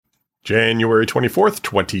January 24th,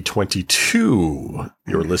 2022.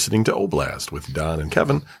 You're listening to Oblast with Don and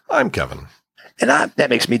Kevin. I'm Kevin. And that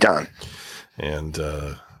makes me Don. And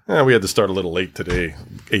we had to start a little late today,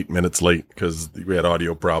 8 minutes late, because we had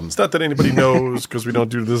audio problems. Not that anybody knows, because we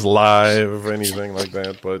don't do this live or anything like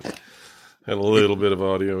that, but had a little bit of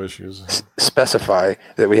audio issues. Specify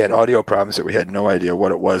that we had audio problems, that we had no idea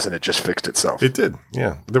what it was, and it just fixed itself. It did,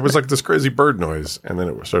 yeah. There was like this crazy bird noise, and then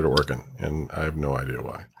it started working, and I have no idea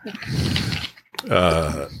why.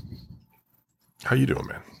 How you doing,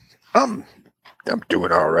 man? I'm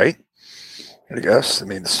doing all right, I guess. I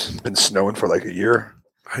mean, it's been snowing for like a year.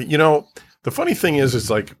 You know, the funny thing is it's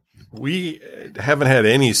like we haven't had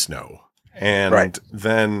any snow, and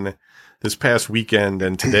then this past weekend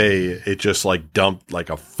and today, it just like dumped like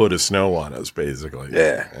a foot of snow on us, basically.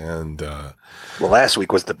 Yeah. And well, last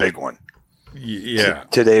week was the big one. Yeah.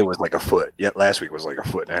 Today was like a foot. Yeah, last week was like a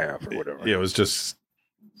foot and a half or whatever. Yeah, it was just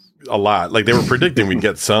a lot. Like they were predicting we'd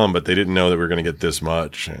get some, but they didn't know that we were going to get this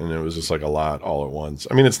much, and it was just like a lot all at once.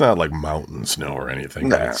 I mean, it's not like mountain snow or anything.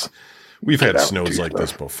 Nah. We've had snows like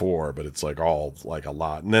this before, but it's like all like a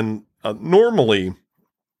lot. And then normally.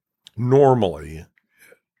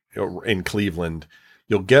 In Cleveland,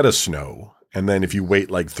 you'll get a snow, and then if you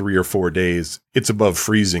wait like 3 or 4 days, it's above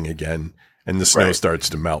freezing again, and the snow starts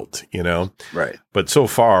to melt, you know? Right. But so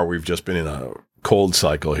far, we've just been in a cold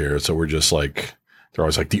cycle here, so we're just like, they're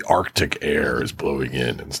always like the Arctic air is blowing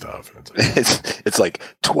in and stuff. And it's like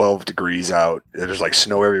 12 degrees out. There's like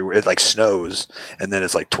snow everywhere. It like snows, and then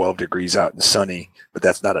it's like 12 degrees out and sunny, but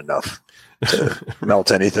that's not enough to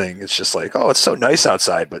melt anything. It's just like, oh, it's so nice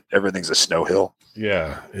outside, but everything's a snow hill.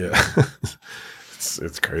 Yeah.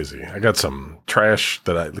 It's crazy. I got some trash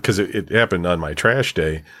because it happened on my trash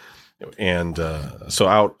day. And so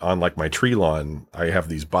out on like my tree lawn, I have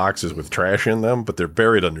these boxes with trash in them, but they're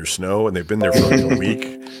buried under snow and they've been there for like a week.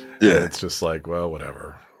 Yeah. And it's just like, well,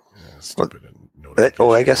 whatever. Yeah, stupid.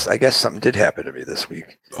 I guess something did happen to me this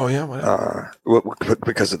week. Oh yeah.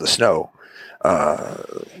 Because of the snow.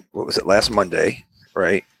 What was it? Last Monday,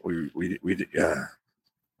 right? We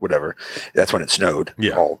whatever. That's when it snowed.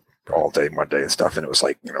 Yeah. All day Monday and stuff, and it was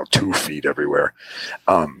like 2 feet everywhere.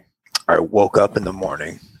 I woke up in the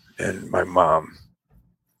morning, and my mom,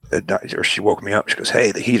 she woke me up. She goes,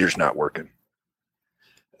 "Hey, the heater's not working."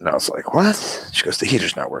 And I was like, "What?" She goes, "The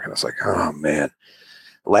heater's not working." I was like, "Oh man!"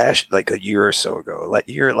 Like a year or so ago,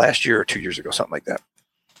 last year or 2 years ago, something like that.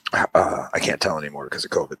 I can't tell anymore because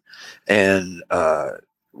of COVID, and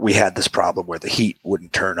we had this problem where the heat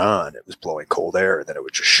wouldn't turn on. It was blowing cold air, and then it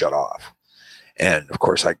would just shut off. And of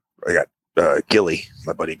course, I got Gilly,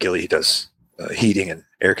 my buddy Gilly. He does heating and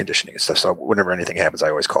air conditioning and stuff. So whenever anything happens, I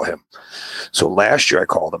always call him. So last year I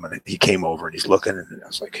called him, and he came over and he's looking, and I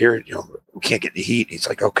was like, "Here, we can't get any heat." And he's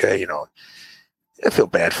like, "Okay, I feel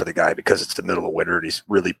bad for the guy because it's the middle of winter and he's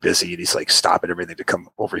really busy, and he's like stopping everything to come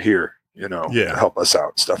over here, to help us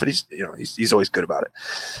out and stuff." And he's always good about it.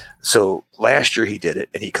 So last year he did it,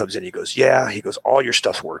 and he comes in, he goes, "Yeah," he goes, "all your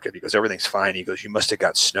stuff's working." He goes, "Everything's fine." He goes, "You must have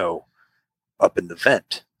got snow up in the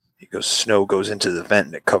vent." He goes, "Snow goes into the vent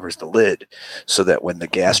and it covers the lid so that when the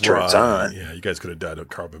gas turns on." Yeah, you guys could have died of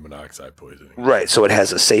carbon monoxide poisoning. Right. So it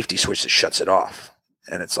has a safety switch that shuts it off.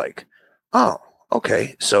 And it's like, oh,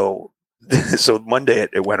 okay. So Monday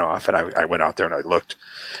it went off, and I went out there and I looked,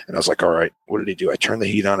 and I was like, all right, what did he do? I turned the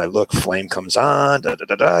heat on. I look, flame comes on,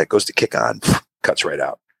 it goes to kick on, cuts right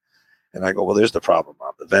out. And I go, well, there's the problem,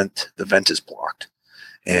 Mom. The vent is blocked,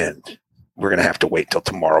 and we're going to have to wait till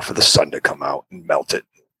tomorrow for the sun to come out and melt it,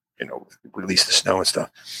 release the snow and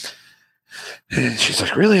stuff. And she's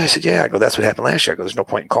like, really? I said, yeah. I go, that's what happened last year. I go, there's no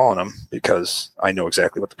point in calling them because I know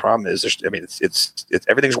exactly what the problem is. It's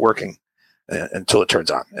everything's working until it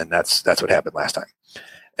turns on. And that's what happened last time.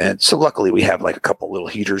 And so luckily we have like a couple little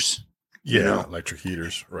heaters. Yeah. Electric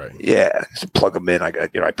heaters. Right. Yeah. So plug them in. I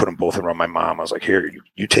put them both around my mom. I was like, here,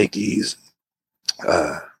 you take these.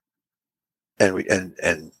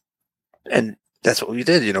 And that's what we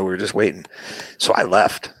did. We were just waiting. So I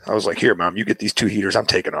left. I was like, here, Mom, you get these 2 heaters. I'm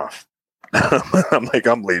taking off. I'm like,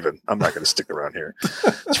 I'm leaving. I'm not going to stick around here.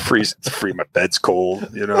 It's freezing. It's free. My bed's cold.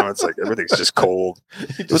 It's like everything's just cold.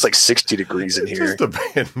 It was like 60 degrees in here. Just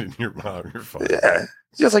abandon your mom. You're fine. Yeah.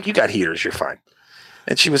 She was like, you got heaters. You're fine.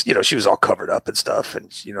 And she was, she was all covered up and stuff.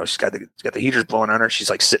 And, she's got the heaters blowing on her. She's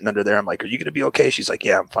like sitting under there. I'm like, are you going to be okay? She's like,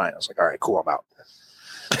 yeah, I'm fine. I was like, all right, cool. I'm out.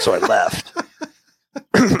 So I left.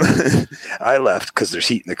 I left because there's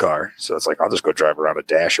heat in the car. So it's like, I'll just go drive around a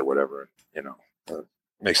dash or whatever,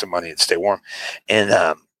 make some money and stay warm. And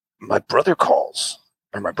my brother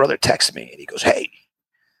texts me and he goes, hey,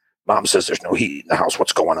 Mom says there's no heat in the house.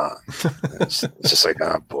 What's going on? It's just like,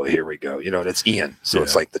 oh boy, here we go. And it's Ian. So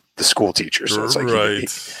it's like the school teacher. So it's like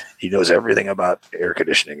he knows everything about air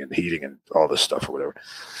conditioning and heating and all this stuff or whatever.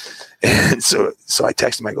 And so I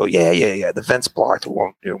text him. I go, yeah. The vent's blocked. It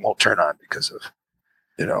won't turn on because of,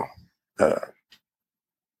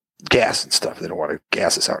 gas and stuff. They don't want to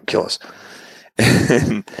gas us out and kill us.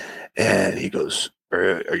 And he goes,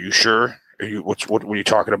 are you sure? What were you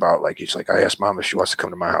talking about? Like, he's like, I asked Mom if she wants to come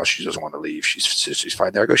to my house. She doesn't want to leave. She's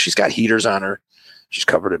fine there. I go, she's got heaters on her. She's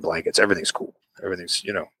covered in blankets. Everything's cool. Everything's,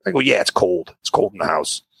 I go, yeah, it's cold. It's cold in the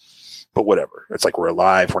house, but whatever. It's like, we're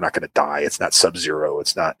alive. We're not going to die. It's not Sub-Zero.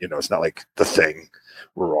 It's not, it's not like The Thing.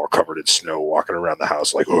 We're all covered in snow walking around the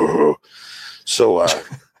house. Like, oh, so, I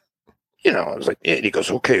was like, and he goes,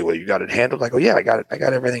 okay, well, you got it handled. I go, yeah, I got it. I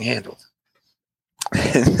got everything handled.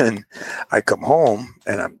 And then I come home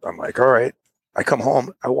and I'm like, all right. I come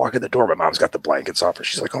home. I walk in the door. My mom's got the blankets off her.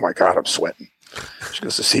 She's like, oh my God, I'm sweating. She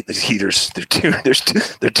goes, these heaters, they're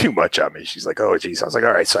too much on me. She's like, oh geez. I was like,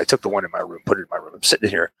 all right. So I took the one in my room, put it in my room. I'm sitting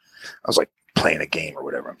here. I was like playing a game or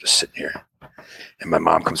whatever. I'm just sitting here. And my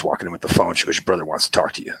mom comes walking in with the phone. She goes, your brother wants to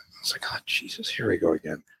talk to you. I was like, oh Jesus, here we go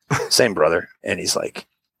again. Same brother. And he's like,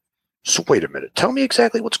 so wait a minute, tell me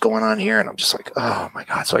exactly what's going on here. And I'm just like, oh my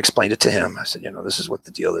God. So I explained it to him. I said, this is what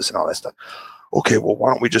the deal is and all that stuff. Okay, well, why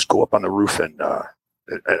don't we just go up on the roof and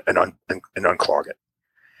unclog it?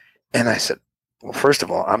 And I said, well, first of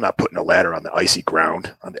all, I'm not putting a ladder on the icy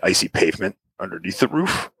ground, on the icy pavement underneath the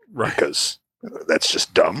roof, right? Because that's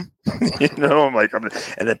just dumb. I'm like,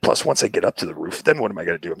 and then plus once I get up to the roof, then what am I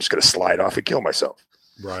going to do? I'm just going to slide off and kill myself.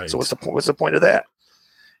 Right. So what's the point of that?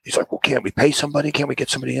 He's like, well, can't we pay somebody? Can't we get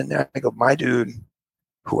somebody in there? I go, my dude,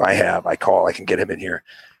 who I can get him in here.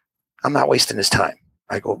 I'm not wasting his time.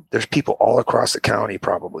 I go, there's people all across the county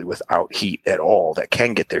probably without heat at all that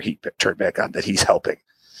can get their heat turned back on that he's helping.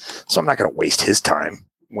 So I'm not going to waste his time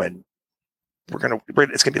when it's going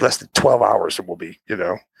to be less than 12 hours and we'll be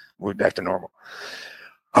back to normal.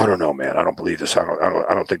 I don't know, man. I don't believe this. I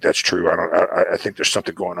don't think that's true. I think there's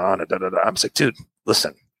something going on. I'm like, dude,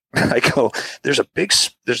 listen. I go, there's a big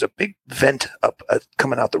vent up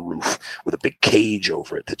coming out the roof with a big cage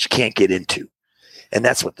over it that you can't get into. And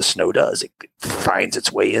that's what the snow does. It finds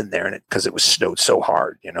its way in there, and because it was snowed so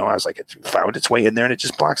hard, I was like, it found its way in there and it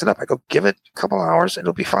just blocks it up. I go, give it a couple hours and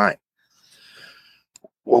it'll be fine.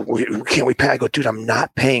 Well, can't we pay? I go, dude, I'm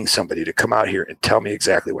not paying somebody to come out here and tell me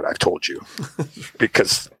exactly what I've told you,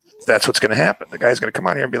 because that's what's going to happen. The guy's going to come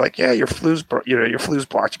out here and be like, yeah, your flue's blocked.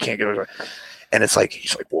 You can't get it. And it's like,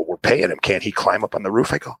 he's like, well, we're paying him. Can't he climb up on the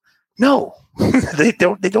roof? I go, no, they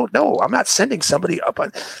don't know. I'm not sending somebody up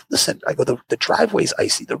on, listen, I go, the driveway's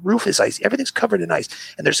icy. The roof is icy. Everything's covered in ice.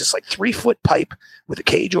 And there's this like 3-foot pipe with a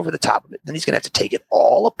cage over the top of it. Then he's going to have to take it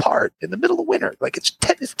all apart in the middle of winter. Like it's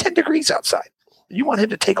 10 degrees outside. You want him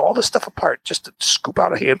to take all this stuff apart just to scoop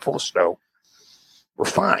out a handful of snow. We're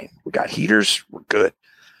fine. We got heaters. We're good.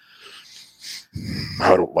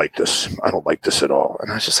 I don't like this. I don't like this at all.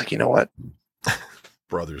 And I was just like, you know what?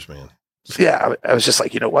 Brothers, man. Yeah, I was just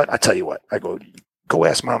like, you know what? I tell you what. I go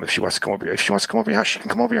ask Mom if she wants to come over here. If she wants to come over your house, she can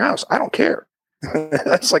come over your house. I don't care.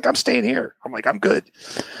 It's like, I'm staying here. I'm like, I'm good.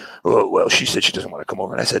 Oh, well, she said she doesn't want to come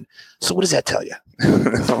over. And I said, so what does that tell you?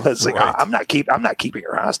 It's like, right. I'm not keeping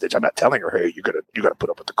her hostage. I'm not telling her, hey, you gotta put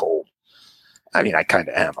up with the cold. I mean, I kind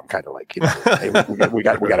of am. I'm kind of like, hey, we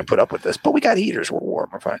got to put up with this, but we got heaters. We're warm.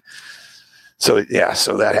 We're fine. So yeah,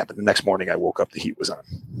 so that happened. The next morning I woke up, the heat was on.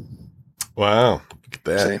 Wow. Look at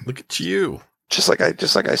that. See? Look at you. Just like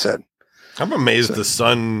I said. I'm amazed the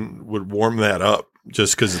sun would warm that up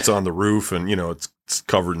just because it's on the roof and it's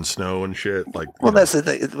covered in snow and shit. Like, well, that's the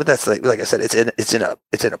thing. But that's like I said, it's in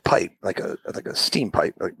a pipe, like a steam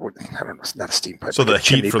pipe. Like, I don't know, it's not a steam pipe. So the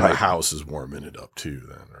heat from the house is warming it up too,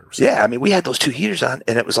 then. Yeah, I mean, we had those 2 heaters on,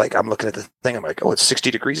 and it was like, I'm looking at the thing. I'm like, oh, it's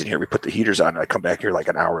 60 degrees in here. We put the heaters on, and I come back here like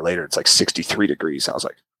an hour later. It's like 63 degrees. I was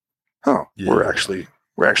like, oh, yeah. We're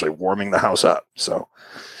actually warming the house up. So,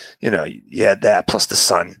 you had that plus the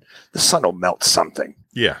sun. The sun will melt something.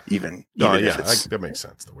 Yeah. Even if it's, that makes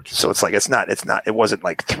sense. So it's like, it wasn't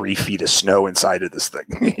like 3 feet of snow inside of this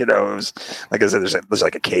thing. It was, like I said, there's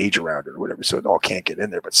like a cage around it or whatever. So it all can't get in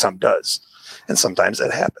there, but some does. And sometimes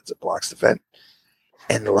that happens. It blocks the vent.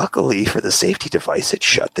 And luckily for the safety device, it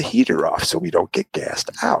shut the heater off so we don't get gassed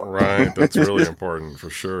out. Right. That's really important for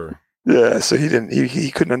sure. Yeah. So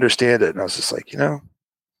he couldn't understand it. And I was just like,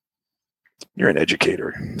 you're an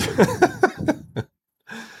educator.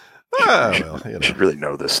 You should really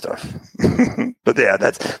know this stuff. But yeah,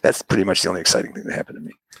 that's pretty much the only exciting thing that happened to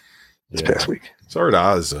me this past week. Sorry to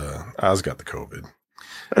Oz. Oz got the COVID.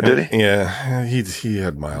 Oh, did he? Yeah, he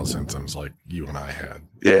had mild symptoms like you and I had.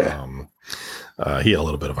 Yeah. He had a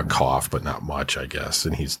little bit of a cough, but not much, I guess,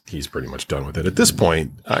 and he's pretty much done with it. At this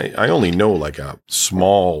point, I only know like a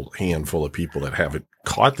small handful of people that haven't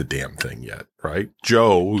caught the damn thing yet, right?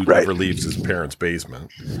 Joe, who never leaves his parents'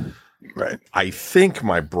 basement. Right. I think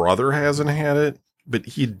my brother hasn't had it, but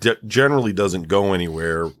he generally doesn't go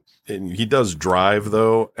anywhere, and he does drive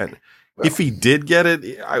though, and if he did get it,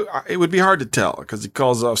 it would be hard to tell because he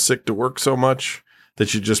calls off sick to work so much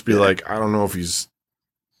that you'd just be like, I don't know if he's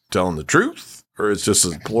telling the truth or it's just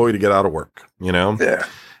a ploy to get out of work, you know? Yeah.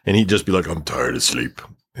 And he'd just be like, I'm tired of sleep.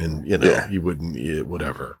 And, you know, he wouldn't,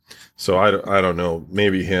 whatever. So I don't know,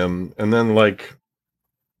 maybe him. And then like,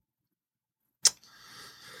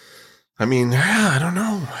 I mean, I don't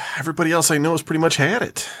know. Everybody else I know has pretty much had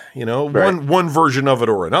it, you know, one version of it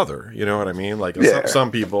or another. You know what I mean? Like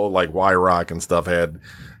some people like Y-Rock and stuff had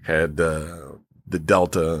the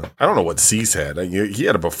Delta. I don't know what Cease had. He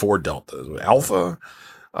had it before Delta. Alpha.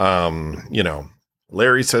 You know,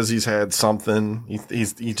 Larry says he's had something. He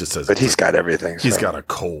just says, but he's got everything. He's got a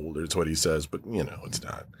cold. Is what he says, but you know, it's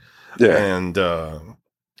not. Yeah. And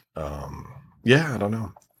yeah, I don't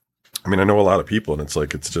know. I mean, I know a lot of people, and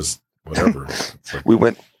it's just. Whatever. Like, we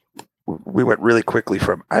went really quickly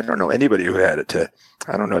from I don't know anybody who had it to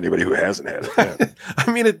I don't know anybody who hasn't had it. Yeah.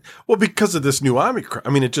 I mean, because of this new Omicron. I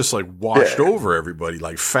mean, it just like washed over everybody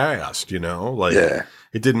like fast. You know, like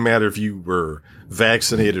it didn't matter if you were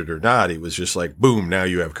vaccinated or not. It was just like boom, now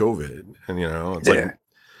you have COVID, and you know, it's like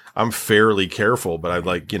I'm fairly careful, but I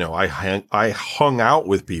like I hung out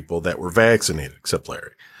with people that were vaccinated, except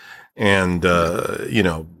Larry, and you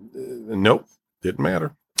know, nope, didn't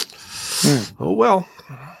matter. Oh, well,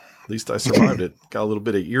 at least I survived it. Got a little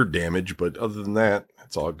bit of ear damage, but other than that,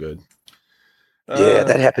 it's all good. Yeah,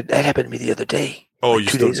 that happened to me the other day. Oh,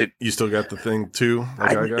 like you still got the thing too?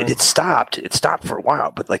 Like I got? It stopped. It stopped for a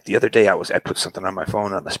while, but like the other day I put something on my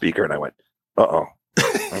phone on the speaker and I went, uh-oh.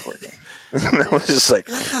 I was just like,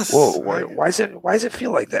 whoa, why does it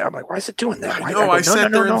feel like that? I'm like, why is it doing that? I sat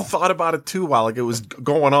there and thought about it too while like it was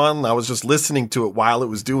going on. I was just listening to it while it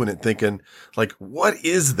was doing it, thinking like, what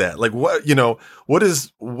is that? Like what, what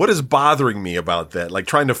is bothering me about that? Like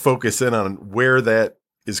trying to focus in on where that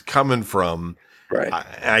is coming from. Right.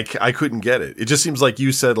 I couldn't get it. It just seems like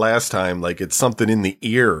you said last time, like it's something in the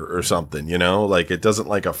ear or something, like it doesn't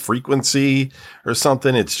like a frequency or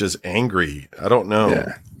something. It's just angry. I don't know.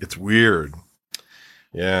 Yeah. It's weird.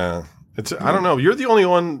 Yeah. I don't know. You're the only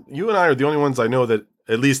one, you and I are the only ones I know that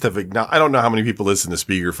at least have I don't know how many people listen to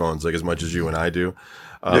speakerphones like as much as you and I do.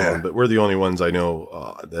 But we're the only ones I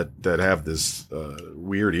know that have this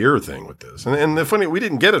weird ear thing with this. And the funny, we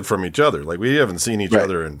didn't get it from each other. Like we haven't seen each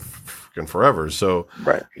other in forever. So,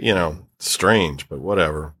 strange, but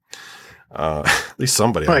whatever. At least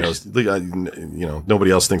somebody I know, nobody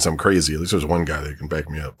else thinks I'm crazy. At least there's one guy that can back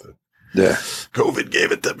me up. That COVID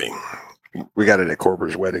gave it to me. We got it at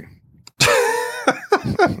Corber's wedding.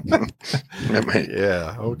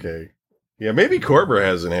 Yeah. Okay. Yeah. Maybe Corber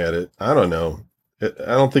hasn't had it. I don't know.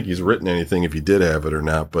 I don't think he's written anything if he did have it or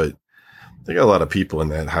not, but they got a lot of people in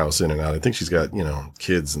that house in and out. I think she's got,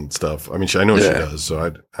 kids and stuff. I mean, I know she does.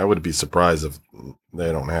 So I would be surprised if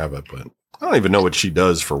they don't have it, but I don't even know what she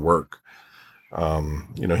does for work.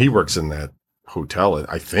 He works in that hotel,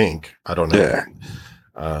 I think. I don't know. Yeah.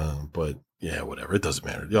 But yeah, whatever. It doesn't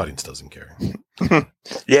matter. The audience doesn't care.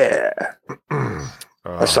 Yeah.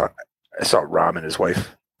 I saw Ram and his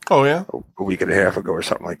wife. Oh yeah. A week and a half ago or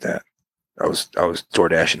something like that. I was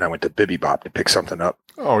DoorDashing. I went to Bibby Bop to pick something up.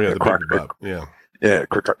 Oh yeah, the Bibby Bop. Yeah. Yeah,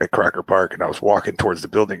 at Crocker Park, and I was walking towards the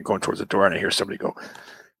building, going towards the door, and I hear somebody go,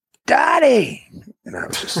 "Daddy!" And I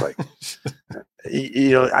was just like,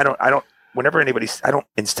 I don't. Whenever I don't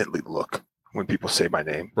instantly look when people say my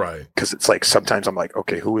name, right? Because it's like sometimes I'm like,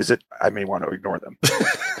 okay, who is it? I may want to ignore them.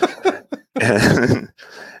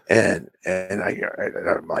 And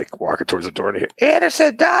I'm like walking towards the door and I hear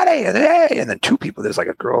Anderson, Daddy, and then two people. There's like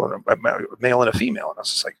a girl and a male and a female, and I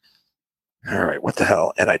was just like, all right, what the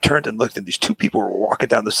hell? And I turned and looked, and these two people were walking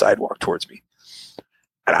down the sidewalk towards me,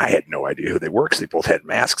 and I had no idea who they were because they both had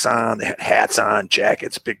masks on, they had hats on,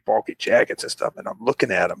 jackets, big bulky jackets and stuff. And I'm looking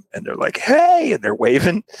at them, and they're like, "Hey," and they're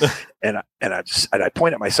waving, and I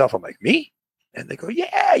point at myself. I'm like, "Me?" And they go,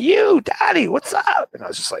 "Yeah, you, Daddy, what's up?" And I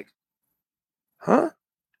was just like, "Huh?"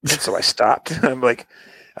 And so I stopped. I'm like,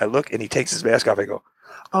 I look, and he takes his mask off. I go,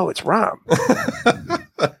 "Oh, it's Ram."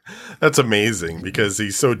 That's amazing because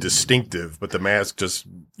he's so distinctive, but the mask just,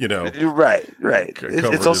 Right.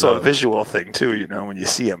 It's also a up. visual thing too, when you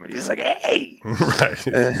see him and he's like, "Hey," Right.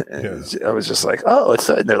 and I was just like, "Oh, it's,"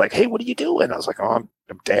 and they're like, "Hey, what are you doing?" I was like, "Oh,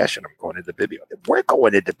 I'm dashing. I'm going into Bibby. We're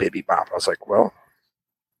going into Bibby Bop." I was like, "Well,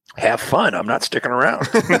 have fun. I'm not sticking around."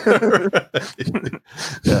 Yeah,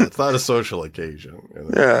 it's not a social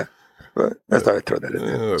occasion. Yeah. But I thought I'd throw that in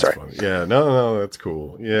there. That's Sorry. funny. Yeah, no, that's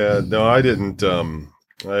cool. Yeah, no, I didn't.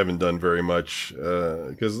 I haven't done very much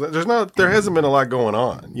because there hasn't been a lot going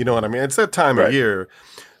on. You know what I mean? It's that time of year,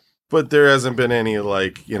 but there hasn't been any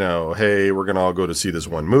like, hey, we're gonna all go to see this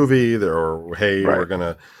one movie, or hey, we're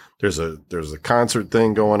gonna there's a concert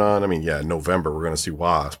thing going on. I mean, yeah, in November we're gonna see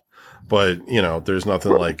Wasp, but there's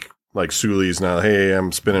nothing like Sully's now. Hey,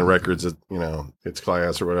 I'm spinning records at it's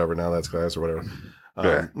class or whatever. Now that's class or whatever.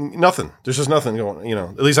 Nothing. There's just nothing going.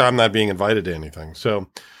 At least I'm not being invited to anything. So,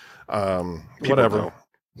 whatever.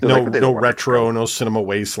 No retro, no Cinema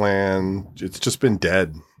Wasteland. It's just been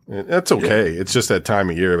dead. That's okay. Yeah. It's just that time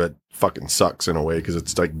of year that fucking sucks in a way because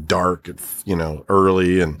it's like dark,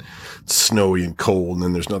 early and it's snowy and cold, and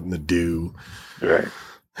then there's nothing to do. Right.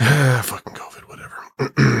 Fucking COVID, whatever.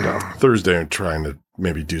 Thursday, I'm trying to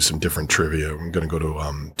maybe do some different trivia. I'm going to go to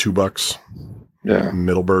 $2. Yeah.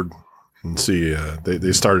 Middleburg. And see,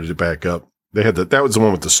 they started it back up. They had that was the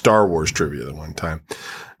one with the Star Wars trivia the one time.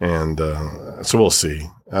 And so we'll see.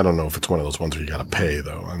 I don't know if it's one of those ones where you got to pay,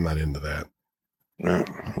 though. I'm not into that. No,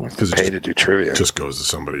 because pay to do trivia. It just goes to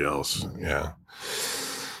somebody else. Yeah.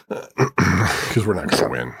 Because we're not going to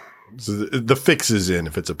win. So the fix is in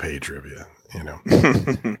if it's a pay trivia.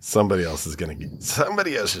 Somebody else is going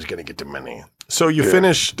to get the money. So you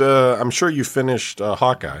finished, I'm sure you finished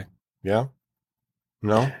Hawkeye. Yeah?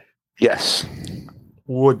 No? Yes.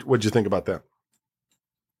 What'd you think about that?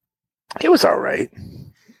 It was all right.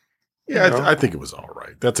 Yeah, I think it was all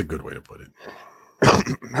right. That's a good way to put it.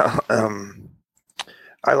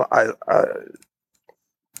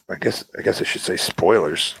 I guess I should say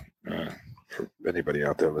spoilers for anybody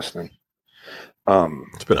out there listening.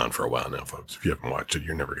 It's been on for a while now, folks. If you haven't watched it,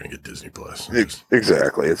 you're never going to get Disney Plus.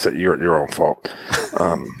 Exactly. It's your own fault.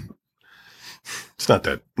 It's not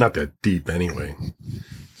that deep anyway.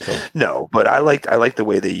 So. No, but I liked the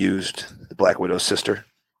way they used the Black Widow's sister.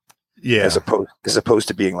 Yeah. As opposed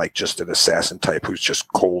to being like just an assassin type who's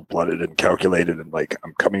just cold blooded and calculated and like,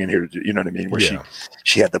 I'm coming in here to do, you know what I mean? Where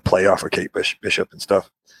she had the play off of Kate Bishop and stuff.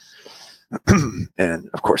 And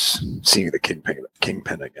of course, seeing the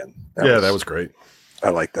Kingpin again. That was great. I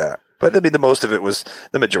like that. But I mean, the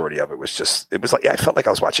majority of it was like, I felt like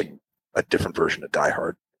I was watching a different version of Die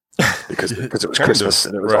Hard because it was Christmas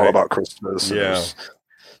and it was all about Christmas. Yeah.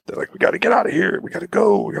 They're like, we got to get out of here. We got to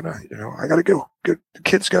go. I got to go. The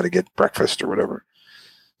kids got to get breakfast or whatever.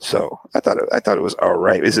 So I thought it was all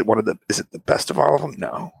right. Is it the best of all of them?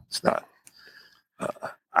 No, it's not.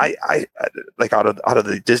 I like out of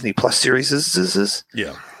the Disney Plus series it's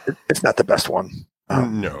not the best one.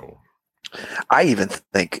 No, I even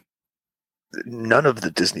think none of the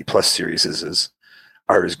Disney Plus series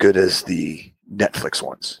are as good as the Netflix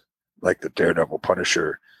ones, like the Daredevil,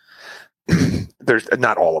 Punisher. There's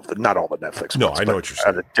not all the Netflix. No, ones, I know what you're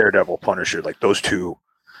saying. The Daredevil, Punisher, like those two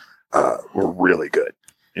were really good.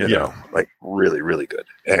 Like really, really good.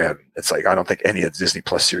 And it's like I don't think any of the Disney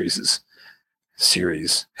Plus series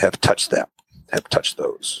have touched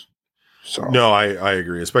those. So no, I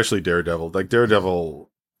agree, especially Daredevil. Like Daredevil,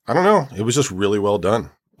 I don't know, it was just really well done.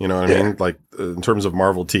 You know what I mean? Like in terms of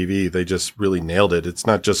Marvel TV, they just really nailed it. It's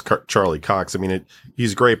not just Charlie Cox. I mean,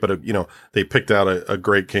 he's great, but they picked out a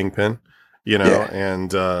great Kingpin. And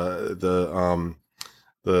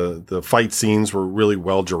the fight scenes were really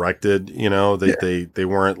well directed. They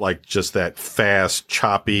weren't like just that fast,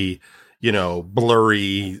 choppy,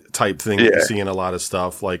 blurry type thing that you see in a lot of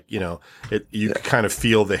stuff. Like, you kind of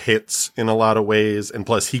feel the hits in a lot of ways. And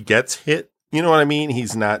plus he gets hit, you know what I mean?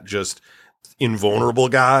 He's not just invulnerable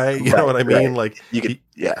guy. You know what I mean? Like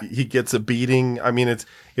he gets a beating. I mean, it's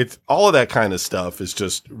all of that kind of stuff is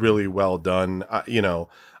just really well done.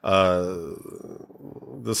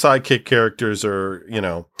 The sidekick characters are,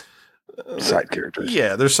 side characters.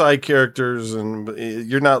 Yeah, they're side characters, and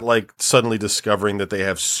you're not like suddenly discovering that they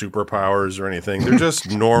have superpowers or anything. They're just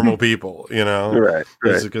normal people, Right.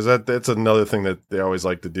 Because that's another thing that they always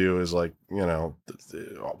like to do is like,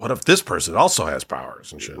 what if this person also has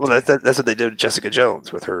powers and shit? Well, that's what they did with Jessica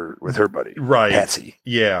Jones with her buddy, right? Patsy.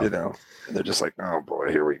 Yeah, and they're just like, oh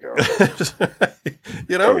boy, here we go.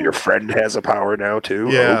 Your friend has a power now too.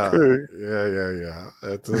 Yeah, okay. Yeah.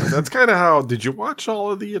 That's kind of how. Did you watch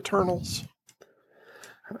all of the Eternals?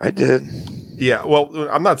 I did. Yeah, well,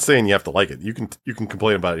 I'm not saying you have to like it. You can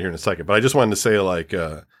complain about it here in a second, but I just wanted to say, like,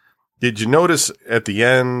 did you notice at the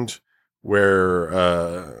end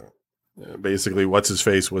where basically what's his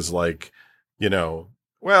face was like,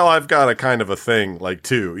 well, I've got a kind of a thing, like,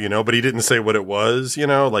 too, but he didn't say what it was,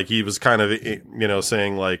 like he was kind of,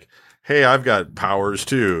 saying like, hey, I've got powers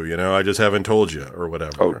too, I just haven't told you or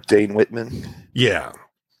whatever. Oh, Dane Whitman. Yeah.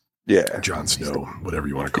 Yeah. John Snow, whatever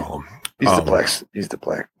you want to call him. He's the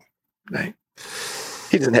Black Knight.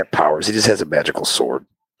 He doesn't have powers. He just has a magical sword.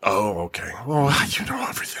 Oh, okay. Well, you know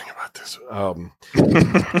everything about this.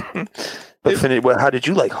 But how did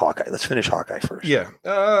you like Hawkeye? Let's finish Hawkeye first. Yeah.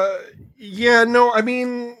 No, I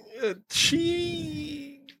mean,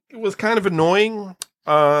 she was kind of annoying.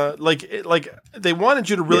 Like they wanted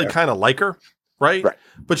you to really kind of like her, right?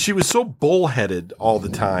 But she was so bullheaded all the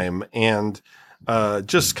time, and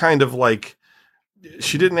just kind of like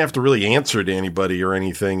she didn't have to really answer to anybody or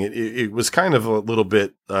anything. It was kind of a little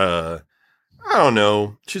bit, I don't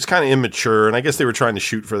know. She's kind of immature, and I guess they were trying to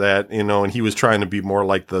shoot for that, and he was trying to be more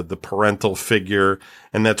like the parental figure,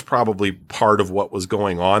 and that's probably part of what was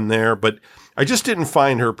going on there. But I just didn't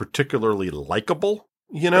find her particularly likable,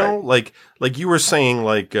 like you were saying,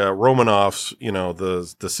 like Romanoff's,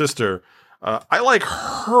 the sister. I like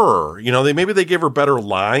her, maybe they gave her better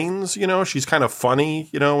lines, she's kind of funny,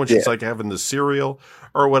 when she's like having the cereal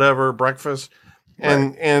or whatever, breakfast.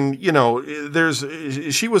 And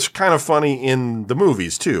she was kind of funny in the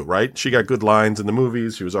movies too, right? She got good lines in the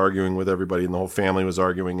movies. She was arguing with everybody, and the whole family was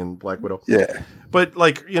arguing in Black Widow. Yeah. But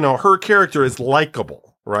like, her character is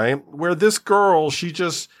likable, right? Where this girl, she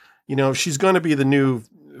just, she's going to be the new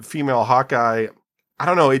female Hawkeye. I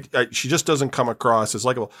don't know. She just doesn't come across as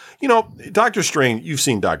likable. Doctor Strange, you've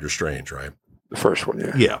seen Doctor Strange, right? The first one,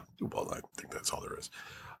 yeah. Yeah. Well, I think that's all there is.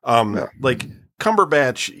 Like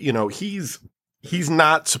Cumberbatch, he's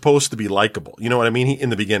not supposed to be likable. You know what I mean? In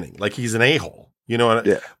the beginning, like he's an a-hole,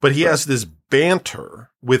 but he has this banter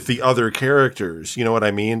with the other characters. You know what I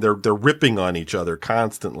mean? They're ripping on each other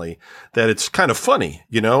constantly, that it's kind of funny,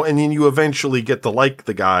 and then you eventually get to like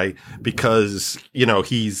the guy because,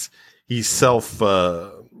 he's self,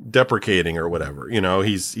 deprecating or whatever,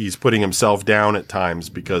 he's putting himself down at times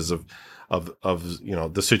because of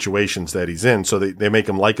the situations that he's in. So they make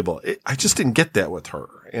him likable. I just didn't get that with her.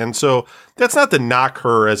 And so that's not to knock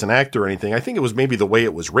her as an actor or anything. I think it was maybe the way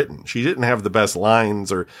it was written. She didn't have the best lines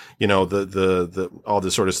or, the all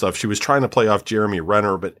this sort of stuff. She was trying to play off Jeremy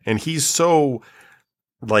Renner, and he's so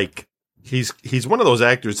like, he's one of those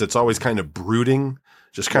actors that's always kind of brooding,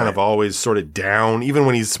 just kind of always sort of down, even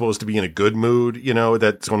when he's supposed to be in a good mood,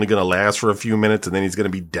 that's only going to last for a few minutes and then he's going to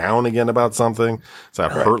be down again about something. It's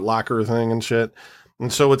that Hurt Locker thing and shit.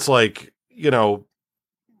 And so it's like,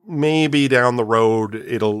 maybe down the road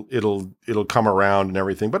it'll come around and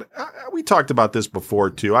everything. But we talked about this before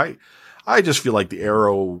too. I just feel like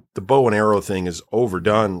the bow and arrow thing is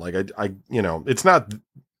overdone. Like it's not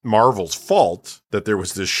Marvel's fault that there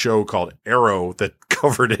was this show called Arrow that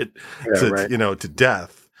covered it to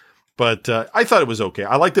death. But I thought it was okay.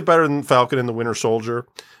 I liked it better than Falcon and the Winter Soldier.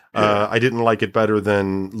 I didn't like it better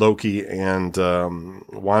than Loki and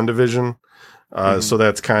WandaVision. So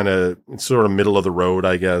that's kind of sort of middle of the road,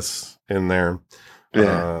 I guess, in there.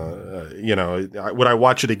 Would I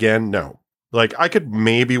watch it again? No. Like I could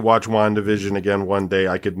maybe watch WandaVision again one day.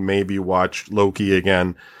 I could maybe watch Loki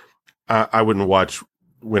again. I wouldn't watch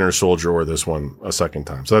Winter Soldier or this one a second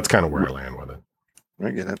time. So that's kind of where I land with it.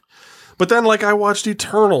 I get it. But then like I watched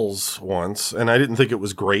Eternals once and I didn't think it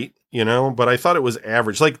was great, but I thought it was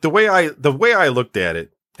average. Like the way I looked at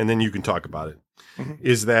it, and then you can talk about it,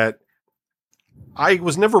 is that I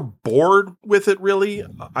was never bored with it really.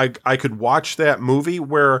 I could watch that movie,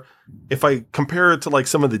 where if I compare it to like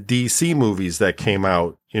some of the DC movies that came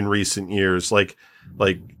out in recent years, like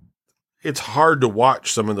it's hard to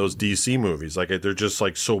watch some of those DC movies. Like they're just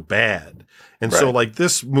like so bad. And so like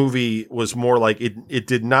this movie was more like it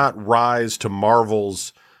did not rise to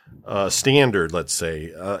Marvel's standard, let's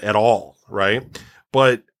say, at all. Right.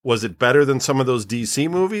 But was it better than some of those DC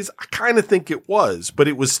movies? I kind of think it was, but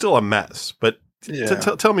it was still a mess. But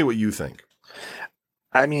tell me what you think.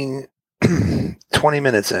 I mean, 20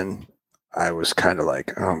 minutes in, I was kind of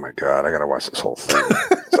like, oh my God, I got to watch this whole thing.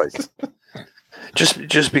 It's like,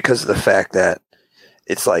 just because of the fact that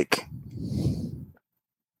it's like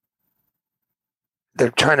they're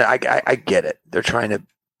trying to. I get it. They're trying to.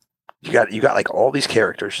 You got like all these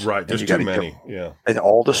characters, right? There's too many, and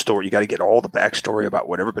all the story. You got to get all the backstory about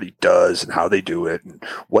what everybody does and how they do it and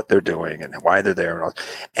what they're doing and why they're there and all.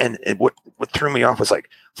 And what threw me off was like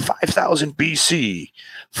 5000 BC,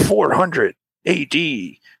 400 AD,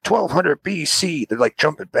 1200 BC. They're like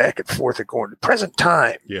jumping back and forth and going to present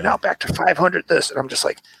time. Yeah. Now back to 500 this. And I'm just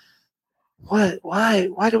like, what? Why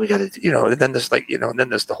do we got to, and then there's like, and then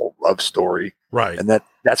there's the whole love story. Right. And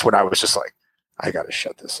that's when I was just like, I got to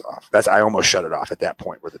shut this off. I almost shut it off at that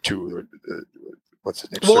point where the two, what's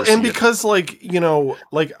his name? Well, Cersei and because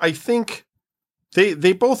I think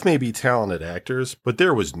they both may be talented actors, but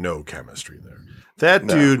there was no chemistry there. That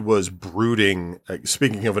dude was brooding.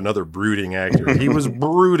 Speaking of another brooding actor, he was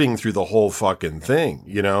brooding through the whole fucking thing.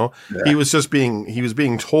 Yeah. He was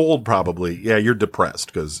being told probably, yeah, you're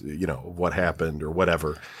depressed because, what happened or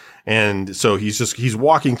whatever. And so he's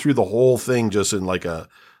walking through the whole thing just in like a,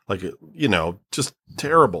 just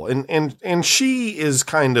terrible. And she is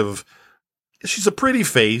kind of, she's a pretty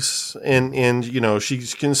face and, she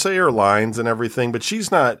can say her lines and everything, but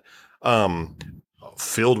she's not,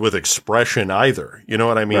 filled with expression either. You know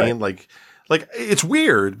what I mean? Right. Like it's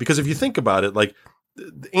weird because if you think about it, like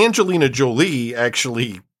Angelina Jolie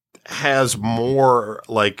actually has more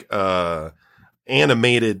like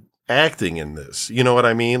animated acting in this. You know what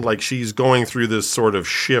I mean? Like she's going through this sort of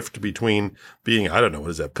shift between being, I don't know, what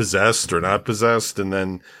is that, possessed or not possessed? And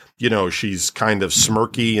then, she's kind of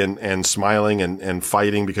smirky and smiling and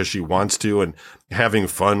fighting because she wants to and having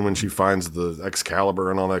fun when she finds the Excalibur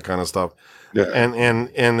and all that kind of stuff. Yeah. And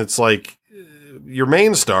it's like your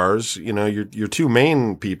main stars, your two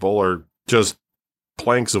main people are just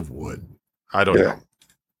planks of wood. I don't know.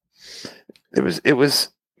 It was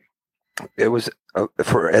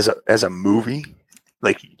for as a movie,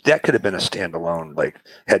 like that could have been a standalone, like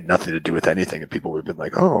had nothing to do with anything, and people would have been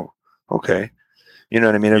like, "Oh, okay," you know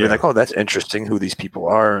what I mean? I'd be like, "Oh, that's interesting, who these people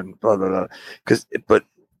are," and blah blah blah. But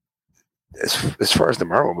as far as the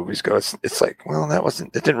Marvel movies go, it's like, well,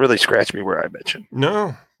 it didn't really scratch me where I mentioned.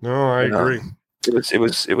 No, I agree.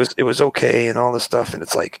 It was okay and all this stuff, and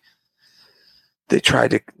it's like they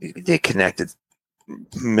connected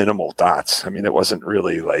minimal dots. I mean, it wasn't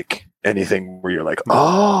really like anything where you're like,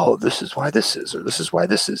 oh, this is why this is, or this is why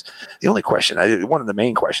this is. The only question, one of the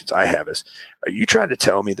main questions I have is, are you trying to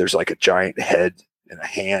tell me there's like a giant head and a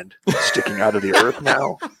hand sticking out of the earth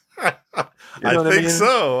now? I think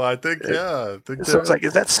so. I think, yeah. So it's like,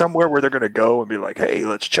 is that somewhere where they're going to go and be like, hey,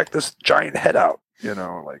 let's check this giant head out?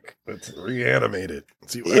 Like let's reanimate it.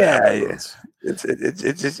 See what happens.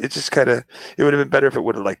 It just kind of, it would have been better if it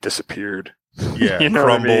would have like disappeared. Yeah,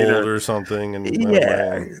 crumbled or something. And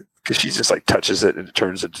because she just like touches it and it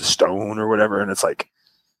turns into stone or whatever. And it's like,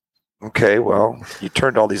 okay, well, you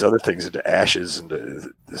turned all these other things into ashes and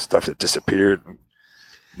the stuff that disappeared.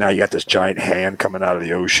 Now you got this giant hand coming out of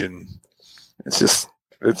the ocean. It's just,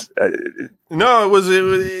 no, it was,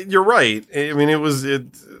 you're right. I mean, it was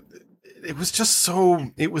just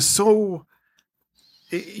so,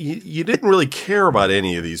 you didn't really care about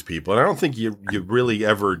any of these people. And I don't think you really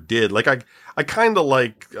ever did. Like, I kind of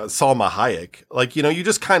like Salma Hayek. Like, you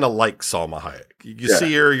just kind of like Salma Hayek. You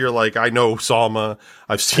see her, you're like, I know Salma.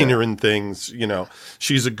 I've seen her in things,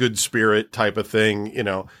 she's a good spirit type of thing,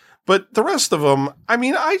 But the rest of them, I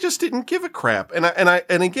mean, I just didn't give a crap. And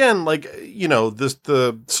again, like,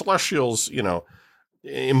 the Celestials,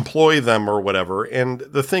 employ them or whatever. And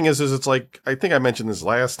the thing is it's like, I think I mentioned this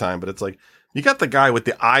last time, but it's like, you got the guy with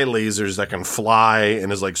the eye lasers that can fly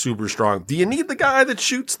and is like super strong. Do you need the guy that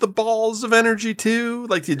shoots the balls of energy too?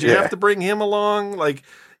 Like, did you have to bring him along? Like,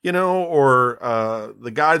 or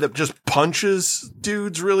the guy that just punches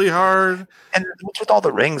dudes really hard. And what's with all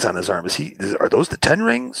the rings on his arm? Are those the 10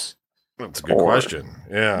 rings? That's a good question.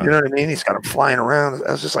 Yeah. You know what I mean? He's got them flying around.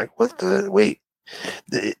 I was just like, wait.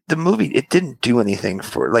 The movie, it didn't do anything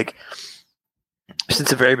for, like, since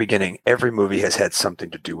the very beginning, every movie has had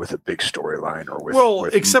something to do with a big storyline or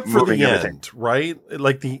with except for the everything. end, right?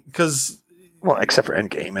 Like because except for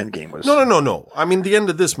Endgame. Endgame was no. I mean, the end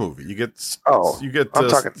of this movie, you get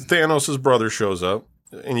Thanos' brother shows up,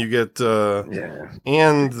 and you get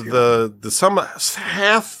and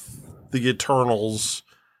half the Eternals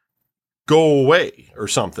go away or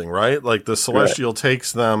something, right? Like the Celestial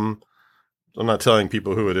takes them. I'm not telling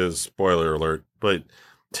people who it is, spoiler alert, but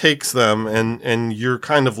takes them and you're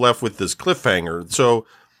kind of left with this cliffhanger. So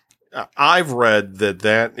I've read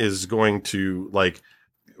that is going to like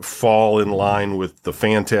fall in line with the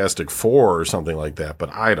Fantastic Four or something like that,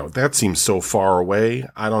 but that seems so far away.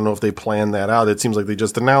 I don't know if they planned that out. It seems like they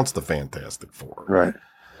just announced the Fantastic Four. Right.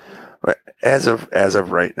 But as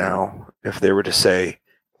of right now, if they were to say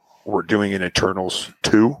we're doing an Eternals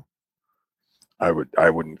 2, I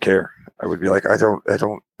wouldn't care. I would be like, I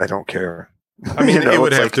don't care. I mean, You know, it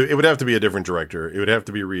would have to be a different director. It would have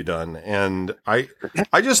to be redone. And I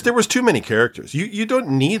just, there was too many characters. You don't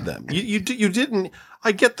need them. You didn't,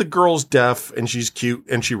 I get the girl's deaf and she's cute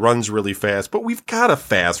and she runs really fast, but we've got a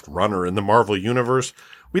fast runner in the Marvel universe.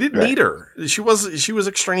 We didn't need her. She was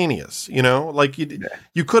extraneous, you know, like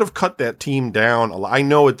you could have cut that team down. I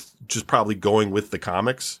know it's just probably going with the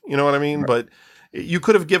comics, you know what I mean? Right. But you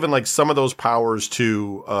could have given like some of those powers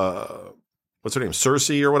to, what's her name?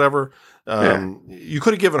 Cersei or whatever. You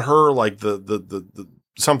could have given her like the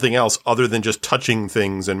something else other than just touching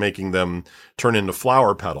things and making them turn into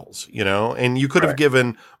flower petals, you know? And you could have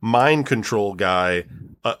given mind control guy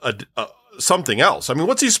something else. I mean,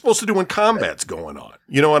 what's he supposed to do when combat's going on?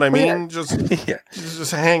 You know what I mean?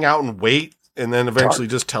 Just hang out and wait and then eventually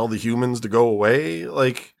just tell the humans to go away.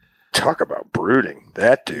 Like, talk about brooding,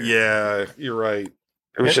 that dude. Yeah, you're right.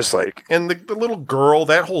 It was just like, and the little girl,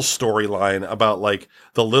 that whole storyline about like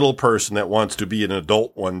the little person that wants to be an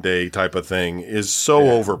adult one day type of thing is so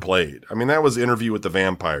overplayed. I mean, that was Interview with the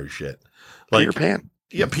Vampire shit. Like, Peter Pan.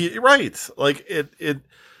 Yeah, right. Like it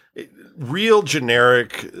real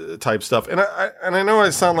generic type stuff. And I know I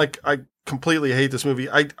sound like I completely hate this movie.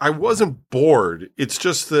 I wasn't bored. It's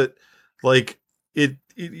just that like it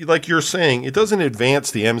like you're saying, it doesn't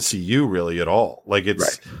advance the MCU really at all. Like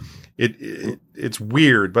it's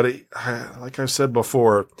weird, but like I've said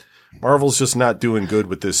before, Marvel's just not doing good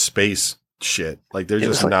with this space shit. Like they're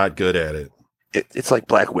just not good at it. It's like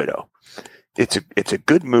Black Widow. It's a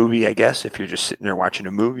good movie, I guess, if you're just sitting there watching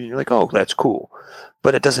a movie and you're like, oh, that's cool.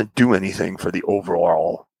 But it doesn't do anything for the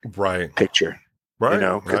overall picture. Right. You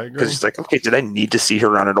know, because it's like, okay, did I need to see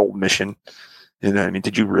her on an old mission? You know what I mean?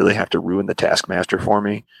 Did you really have to ruin the Taskmaster for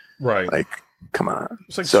me? Right. Like, come on.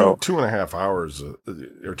 It's like 2.5 hours of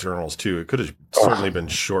Eternals too. It could have certainly been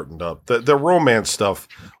shortened up. The romance stuff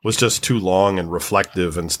was just too long and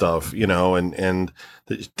reflective and stuff, you know, and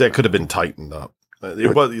that could have been tightened up.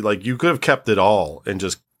 It was like you could have kept it all and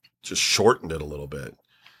just shortened it a little bit.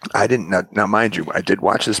 I didn't. Now, mind you, I did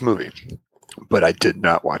watch this movie, but I did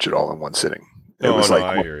not watch it all in one sitting.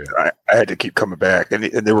 I hear you. I had to keep coming back, and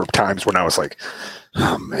there were times when I was like,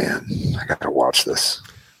 "Oh man, I got to watch this."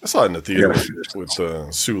 I saw it in the theater with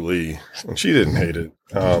Sue Lee, and she didn't hate it.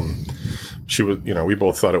 She was, you know, we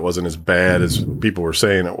both thought it wasn't as bad as people were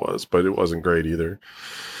saying it was, but it wasn't great either.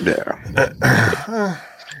 Yeah.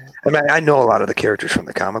 I mean, I know a lot of the characters from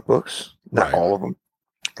the comic books, not all of them.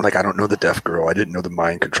 Like, I don't know the deaf girl. I didn't know the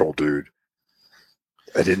mind control dude.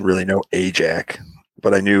 I didn't really know Ajak,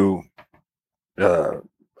 but I knew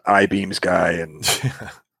I-Beam's guy, and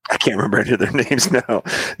I can't remember any of their names now.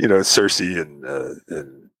 You know, Cersei and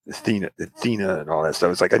Athena and all that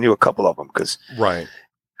stuff. It's like I knew a couple of them because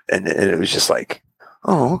and it was just like,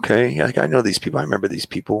 oh, okay, like I know these people. I remember these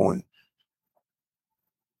people, and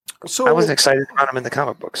so I wasn't excited about them in the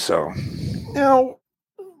comic books. So now,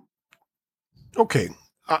 okay.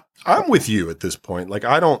 I'm with you at this point. Like,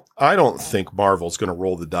 I don't think Marvel's going to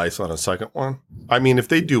roll the dice on a second one. I mean, if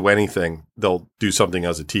they do anything, they'll do something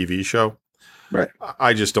as a TV show. Right.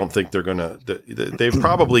 I just don't think they're going to. They've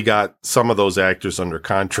probably got some of those actors under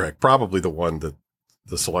contract. Probably the one that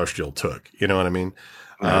the Celestial took. You know what I mean?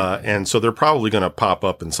 And so they're probably going to pop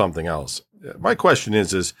up in something else. My question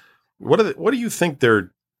is what do you think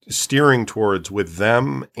they're steering towards with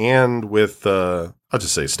them and with I'll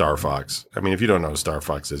just say Star Fox. I mean, if you don't know who Star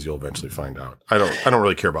Fox is, you'll eventually find out. I don't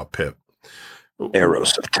really care about Pip.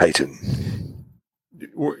 Eros of Titan.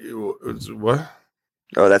 What?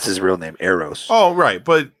 Oh, that's his real name, Eros. Oh, right.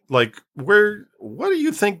 But like, what do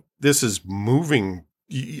you think this is moving?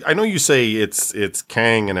 I know you say it's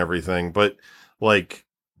Kang and everything, but like,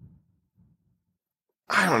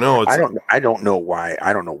 I don't know. I don't know why.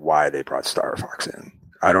 I don't know why they brought Star Fox in.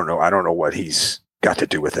 I don't know what he's got to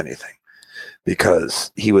do with anything,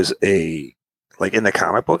 because he was like in the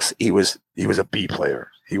comic books, he was a B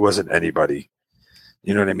player. He wasn't anybody.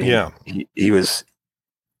 You know what I mean? Yeah. He was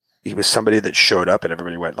somebody that showed up and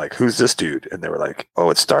everybody went like, who's this dude? And they were like,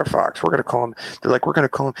 oh, it's Star Fox. We're going to call him. They're like, we're going to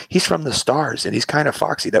call him. He's from the stars and he's kind of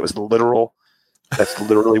foxy. That's literally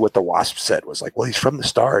what the Wasp said, was like, well, he's from the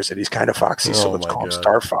stars and he's kind of foxy. So let's call him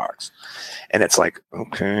Star Fox. And it's like,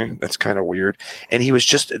 okay, that's kind of weird. And he was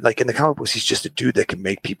just like, in the comic books, he's just a dude that can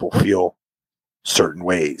make people feel certain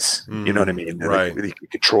ways. You know what I mean? Right. He can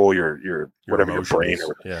control your whatever, emotions, your brain or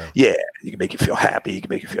whatever. Yeah. You can make you feel happy. You can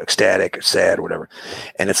make you feel ecstatic or sad or whatever.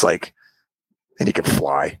 And it's like, and he can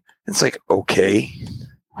fly. It's like, okay,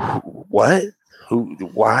 what? Who?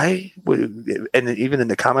 Why? And even in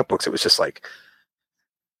the comic books, it was just like,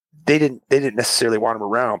 they didn't necessarily want him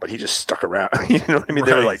around, but he just stuck around. You know what I mean?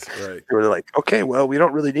 They were like, okay, well, we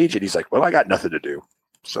don't really need you. And he's like, well, I got nothing to do.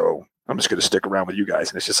 So I'm just going to stick around with you guys.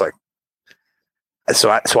 And it's just like, so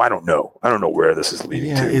I don't know. I don't know where this is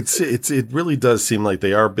leading to. It really does seem like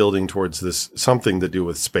they are building towards this something to do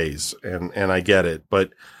with space, and I get it,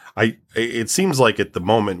 but it seems like at the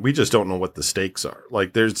moment we just don't know what the stakes are.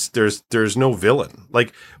 Like there's no villain.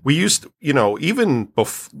 Like we used to, even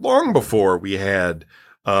long before we had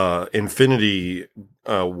Infinity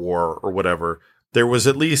War or whatever, there was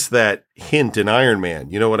at least that hint in Iron Man.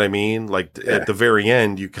 You know what I mean? Like at the very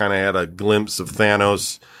end, you kind of had a glimpse of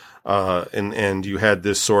Thanos. And you had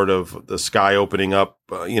this sort of the sky opening up,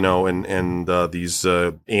 and these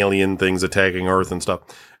alien things attacking Earth and stuff,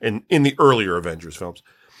 and in the earlier Avengers films,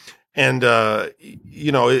 and right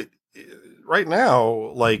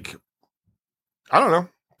now, like, I don't know,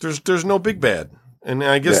 there's no big bad, and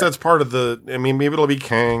I guess that's part of the. I mean, maybe it'll be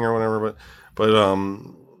Kang or whatever, but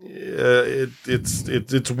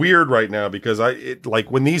it's weird right now because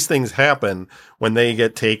like when these things happen, when they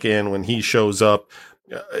get taken, when he shows up.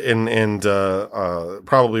 And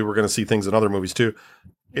probably we're going to see things in other movies too.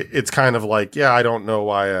 It's kind of like, I don't know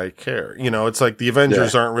why I care. It's like the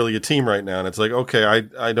Avengers aren't really a team right now. And it's like, okay,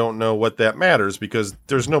 I don't know what that matters because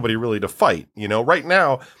there's nobody really to fight. Right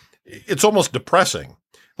now it's almost depressing.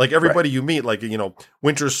 Like everybody you meet, like,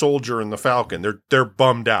 Winter Soldier and the Falcon, they're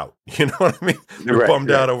bummed out. You know what I mean? They're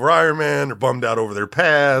bummed out over Iron Man. They're bummed out over their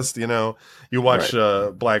past. You watch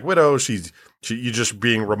Black Widow. You just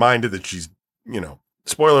being reminded that she's,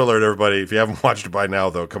 spoiler alert, everybody. If you haven't watched it by now,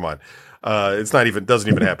 though, come on. Doesn't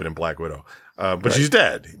even happen in Black Widow. But she's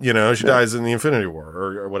dead. She dies in the Infinity War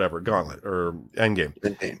or whatever, Gauntlet or Endgame.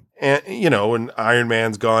 And, and Iron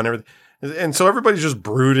Man's gone, everything. And so everybody's just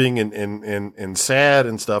brooding and sad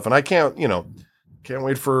and stuff. And I can't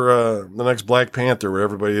wait for the next Black Panther where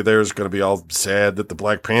everybody there is going to be all sad that the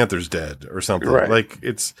Black Panther's dead or something. Right. Like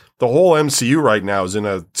it's the whole MCU right now is in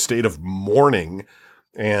a state of mourning.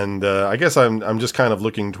 And I guess I'm just kind of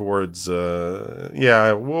looking towards, what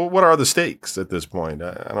are the stakes at this point?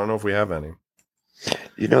 I don't know if we have any.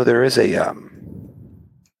 There is there's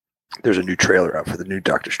a new trailer out for the new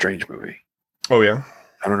Doctor Strange movie. Oh, yeah?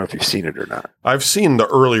 I don't know if you've seen it or not. I've seen the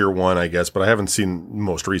earlier one, I guess, but I haven't seen the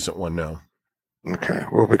most recent one, no. Okay.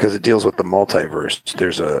 Well, because it deals with the multiverse,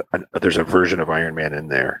 there's a version of Iron Man in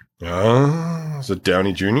there. Is it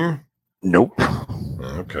Downey Jr.? Nope.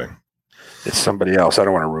 Okay. It's somebody else. I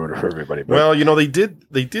don't want to ruin it for everybody. But. Well, they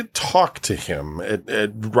did talk to him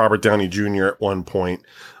at Robert Downey Jr. at one point,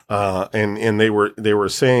 and they were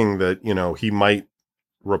saying that he might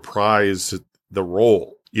reprise the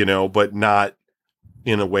role, but not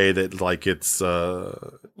in a way that like it's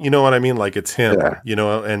you know what I mean, like it's him,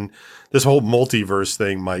 and this whole multiverse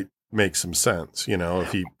thing might make some sense,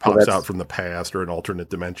 if he pops out from the past or an alternate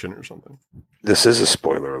dimension or something. This is a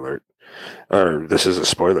spoiler alert. This is a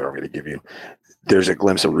spoiler I'm going to give you. There's a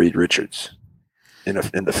glimpse of Reed Richards in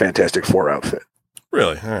the Fantastic Four outfit.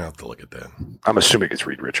 Really? I have to look at that. I'm assuming it's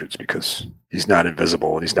Reed Richards because he's not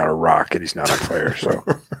invisible and he's not a rock and he's not on fire. So,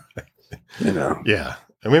 Yeah.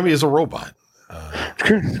 And maybe he's a robot.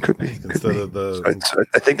 Could be.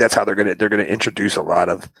 I think that's how they're going to introduce a lot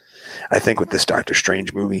of, I think with this Doctor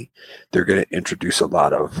Strange movie, they're going to introduce a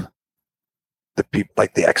lot of the people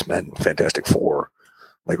like the X-Men, Fantastic Four,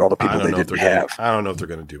 like all the people they didn't have. I don't know if they're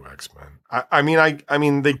going to do X-Men. I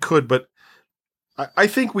mean, they could, but I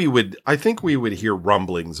think we would hear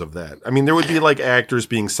rumblings of that. I mean, there would be like actors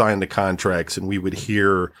being signed to contracts, and we would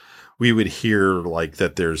hear like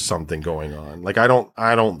that there's something going on. Like I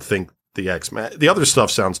don't think the X-Men, the other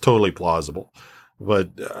stuff sounds totally plausible, but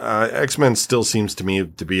X-Men still seems to me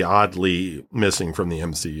to be oddly missing from the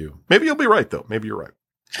MCU. Maybe you'll be right though. Maybe you're right.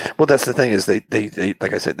 Well, that's the thing is they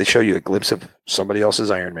like I said, they show you a glimpse of somebody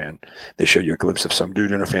else's Iron Man. They show you a glimpse of some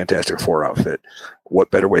dude in a Fantastic Four outfit.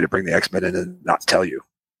 What better way to bring the X-Men in and not tell you?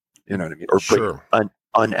 You know what I mean? Or bring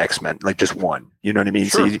un X-Men, like just one. You know what I mean?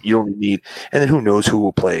 Sure. So you only need, and then who knows who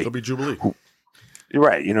will play? It'll be Jubilee.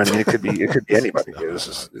 Right. You know what I mean? It could be anybody.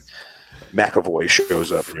 McAvoy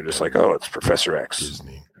shows up and you're just like, oh, it's Professor X.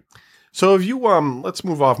 Disney. So have you let's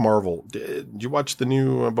move off Marvel. Did you watch the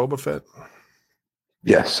new Boba Fett?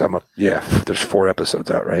 Yes, there's 4 episodes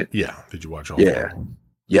out, right? Yeah. Did you watch all? Yeah. 4?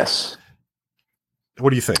 Yes. What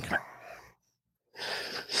do you think?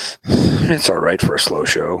 It's all right for a slow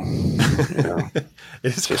show. It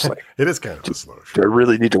is kind of a slow show. Do I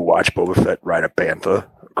really need to watch Boba Fett ride a bantha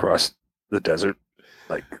across the desert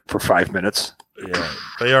like for 5 minutes? Yeah,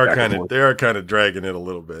 they are kind of dragging it a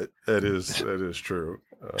little bit. That is true.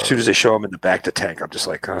 As soon as they show him in the back to tank, I'm just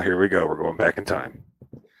like, oh, here we go. We're going back in time.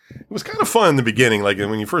 It was kind of fun in the beginning. Like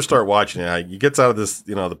when you first start watching it, he gets out of this,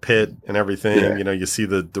 the pit and everything. Yeah. You see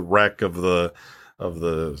the wreck of the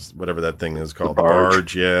whatever that thing is called, The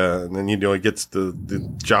barge. yeah. And then it gets the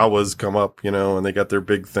Jawas come up, and they got their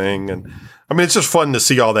big thing, and I mean it's just fun to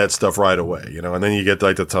see all that stuff right away, and then you get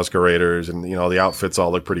like the Tusker Raiders, and the outfits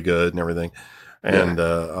all look pretty good and everything, and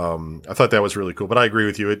I thought that was really cool. But I agree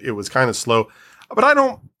with you, it was kind of slow, but I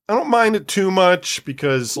don't mind it too much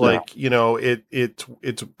because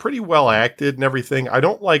it's pretty well acted and everything. I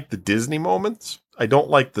don't like the Disney moments. I don't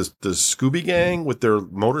like the Scooby Gang with their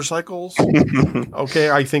motorcycles.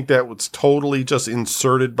 Okay, I think that was totally just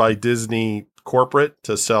inserted by Disney corporate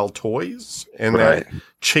to sell toys. And that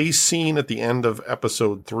chase scene at the end of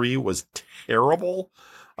episode 3 was terrible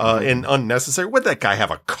and unnecessary. Would that guy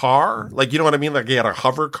have a car? Like, you know what I mean? Like he had a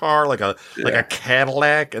hover car, like a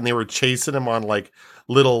Cadillac, and they were chasing him on like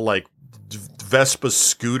little like Vespa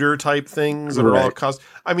scooter type things that are all cost.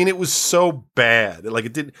 I mean, it was so bad. Like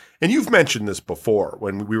it did. And you've mentioned this before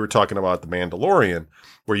when we were talking about The Mandalorian,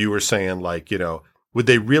 where you were saying like, would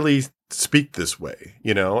they really speak this way?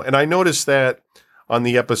 And I noticed that on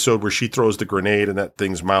the episode where she throws the grenade in that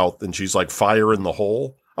thing's mouth and she's like fire in the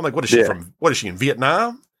hole. I'm like, what is she from? What is she in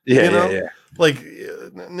Vietnam? Yeah. Like,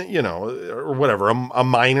 or whatever. A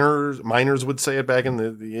miners would say it back in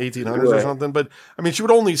the 1800s or something. But I mean, she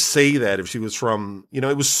would only say that if she was from,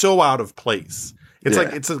 it was so out of place. It's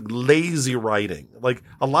like, it's a lazy writing. Like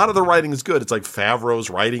a lot of the writing is good. It's like Favreau's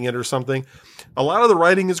writing it or something. A lot of the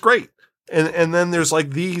writing is great. And then there's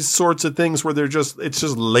like these sorts of things where it's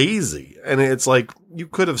just lazy. And it's like, you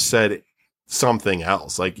could have said something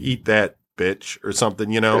else, like eat that bitch or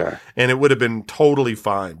something, and it would have been totally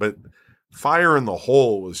fine. But fire in the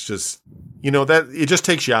hole was just, that it just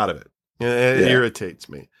takes you out of it. It irritates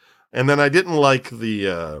me. And then I didn't like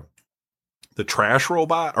the trash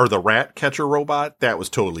robot or the rat catcher robot. That was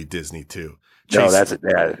totally Disney too. Chasing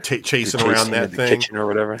around that thing, kitchen or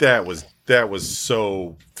whatever. That was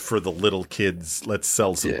so for the little kids. Let's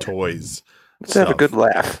sell some toys. Let's have a good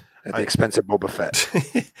laugh at the expense of Boba Fett.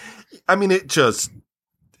 I mean, it just.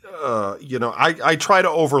 I try to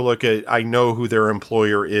overlook it. I know who their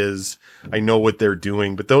employer is. I know what they're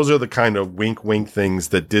doing, but those are the kind of wink, wink things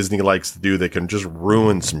that Disney likes to do that can just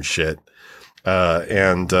ruin some shit. But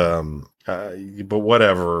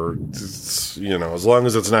whatever, as long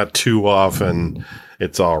as it's not too often,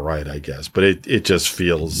 it's all right, I guess. But it just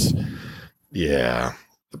feels,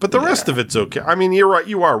 But the rest of it's okay. I mean, you're right.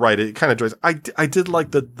 You are right. It kind of joys. I did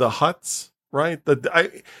like the Hutts, right?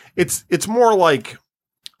 It's more like.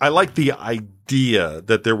 I like the idea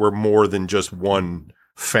that there were more than just one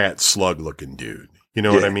fat slug looking dude. You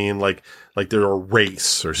know what I mean? Like they're a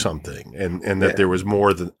race or something, and that there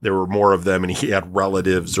were more of them, and he had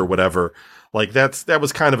relatives or whatever. Like that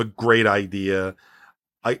was kind of a great idea.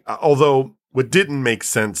 Although what didn't make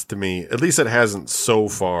sense to me, at least it hasn't so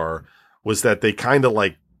far, was that they kind of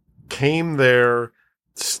like came there,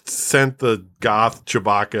 sent the goth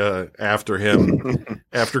Chewbacca after him.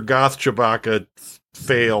 After goth Chewbacca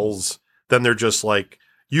fails, then they're just like,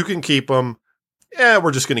 you can keep them. Yeah,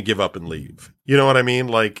 we're just going to give up and leave. You know what I mean?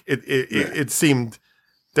 Like it seemed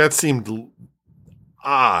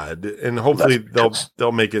odd, and hopefully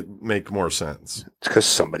they'll make more sense. It's because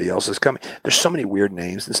somebody else is coming. There's so many weird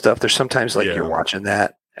names and stuff. There's sometimes like you're watching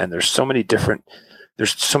that, and there's so many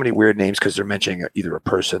weird names because they're mentioning either a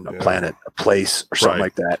person, a planet, a place, or something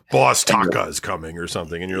like that. Boss Taka is coming or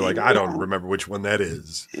something, and you're like, I don't remember which one that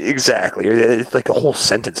is. Exactly. It's like a whole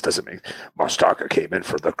sentence doesn't make. Boss Taka came in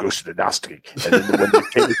for the Ghost Dynasty, and then when they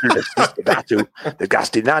came through the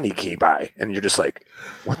Gastinani came by, and you're just like,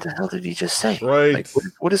 what the hell did he just say? Right. Like,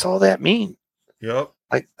 what does all that mean? Yep.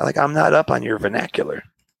 Like I'm not up on your vernacular.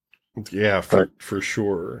 Yeah, for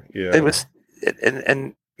sure. Yeah. It was,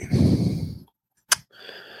 and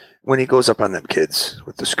when he goes up on them kids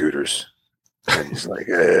with the scooters, and he's like,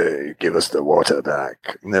 hey, give us the water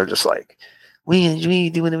back. And they're just like,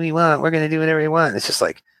 we do what we want. We're going to do whatever we want. It's just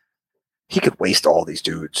like, he could waste all these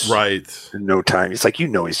dudes. Right. In no time. It's like,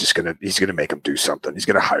 he's going to make them do something. He's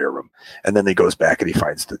going to hire them. And then he goes back and he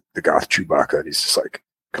finds the goth Chewbacca, and he's just like,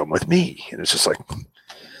 come with me. And it's just like,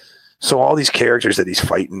 so all these characters that he's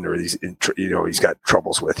fighting or he's got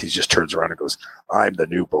troubles with, he just turns around and goes, I'm the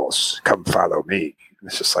new boss. Come follow me. And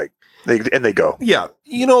it's just like, they go. Yeah.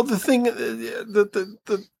 The thing,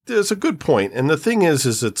 there's a good point. And the thing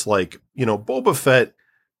is it's like, Boba Fett,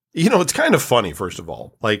 it's kind of funny, first of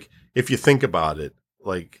all. Like, if you think about it,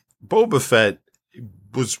 like, Boba Fett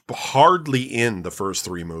was hardly in the first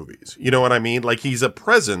 3 movies. You know what I mean? Like, he's a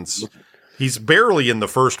presence. He's barely in the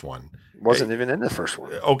first one. Wasn't even in the first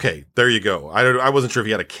one. Okay, there you go. I wasn't sure if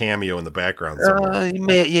he had a cameo in the background somewhere.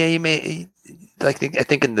 He may. I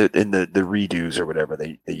think in the redos or whatever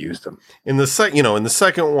they used them. In the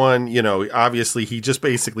second one, obviously he just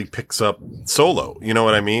basically picks up Solo. You know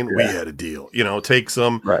what I mean? Yeah. We had a deal. Takes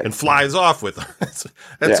him Right. and flies off with him.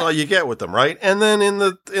 That's all you get with them, right? And then in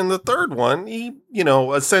the third one, he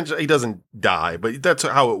essentially he doesn't die, but that's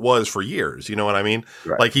how it was for years. You know what I mean?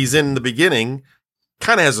 Right. Like he's in the beginning,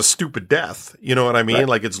 kind of has a stupid death. You know what I mean? Right.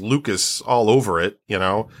 Like it's Lucas all over it.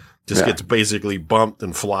 Just gets basically bumped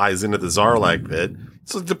and flies into the Zarlak pit.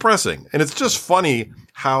 It's depressing. And it's just funny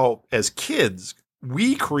how, as kids,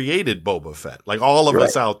 we created Boba Fett. Like all of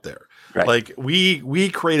us out there. Right. Like we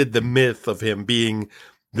created the myth of him being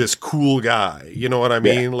this cool guy. You know what I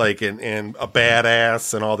mean? Like, and a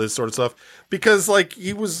badass and all this sort of stuff. Because like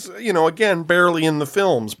he was, again, barely in the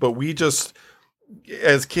films, but we just,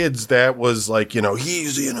 as kids, that was like,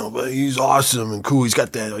 he's awesome and cool. He's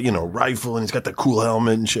got that, rifle and he's got the cool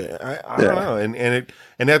helmet and shit. I don't know.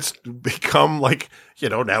 And that's become like,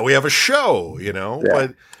 now we have a show,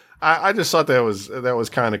 but I just thought that was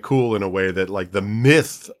kind of cool in a way that like the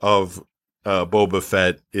myth of Boba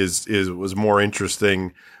Fett was more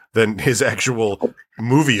interesting than his actual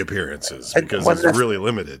movie appearances because it's really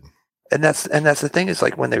limited. And that's the thing is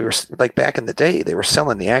like when they were like back in the day, they were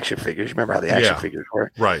selling the action figures. You remember how the action figures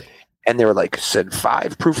were? Right. And they were like, send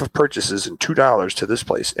 5 proof of purchases and $2 to this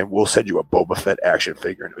place, and we'll send you a Boba Fett action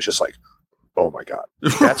figure. And it was just like, oh my God.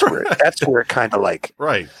 That's where it kind of like,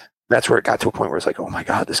 right. That's where it got to a point where it's like, oh my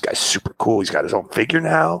God, this guy's super cool. He's got his own figure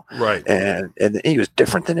now. Right. And he was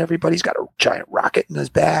different than everybody. He's got a giant rocket in his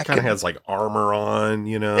back. Kind of has like armor on,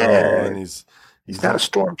 and he's not a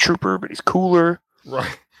stormtrooper, but he's cooler.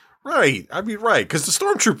 Right. Right. I mean, right. Because the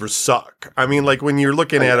stormtroopers suck. I mean, like when you're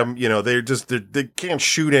looking at them, they can't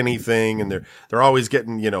shoot anything, and they're always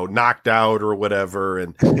getting, knocked out or whatever.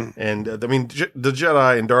 And I mean, the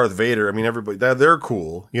Jedi and Darth Vader, I mean, everybody, they're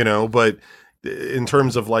cool, but in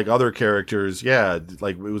terms of like other characters,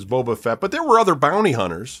 like it was Boba Fett, but there were other bounty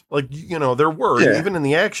hunters. Like, there were, even in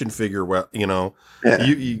the action figure, you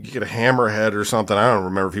get a Hammerhead or something. I don't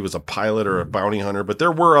remember if he was a pilot or a bounty hunter, but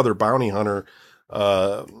there were other bounty hunter,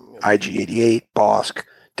 IG-88, Bosk,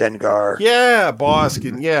 Dengar. Yeah, Bosk,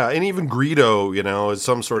 and even Greedo, is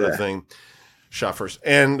some sort of thing. Shot first.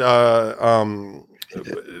 And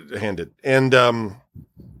handed. And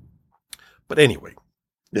but anyway.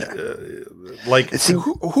 Yeah. Like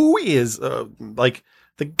who is like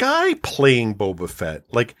the guy playing Boba Fett?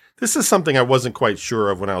 Like this is something I wasn't quite sure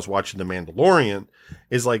of when I was watching The Mandalorian.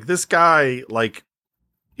 Is like this guy, like,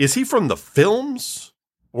 is he from the films?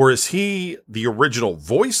 Or is he the original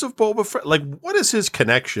voice of Boba Fett? Like, what is his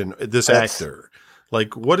connection? This actor,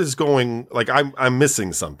 like, what is going? Like, I'm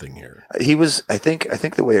missing something here. He was. I think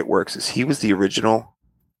the way it works is he was the original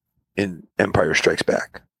in Empire Strikes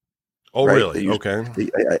Back. Oh, right? Really? Okay.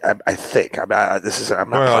 I think. I'm not well,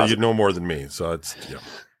 positive. You know more than me, so it's. Yeah.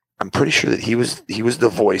 I'm pretty sure that he was the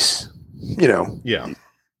voice. Yeah.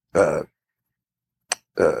 Put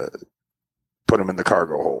him in the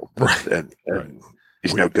cargo hold, right? And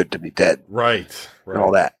he's no good to be dead, right? And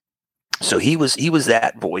all that. So he was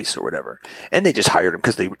that voice or whatever, and they just hired him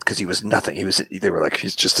because he was nothing. They were like,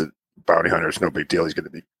 he's just a bounty hunter. It's no big deal. He's going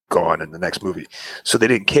to be gone in the next movie. So they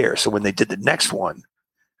didn't care. So when they did the next one,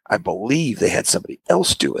 I believe they had somebody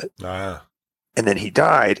else do it. And then he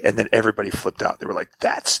died, and then everybody flipped out. They were like,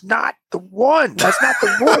 "That's not the one. That's not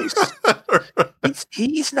the voice.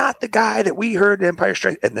 He's not the guy that we heard in Empire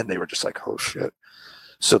Strikes." And then they were just like, "Oh shit!"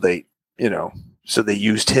 So they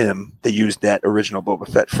used him. They used that original Boba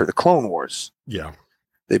Fett for the Clone Wars. Yeah,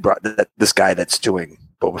 they brought this guy that's doing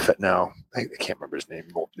Boba Fett now. I can't remember his name.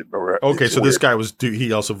 Okay, so this guy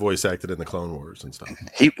he also voice acted in the Clone Wars and stuff.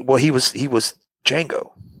 He was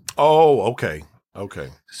Django. Oh, okay. Okay.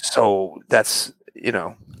 So that's,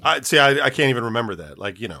 I can't even remember that.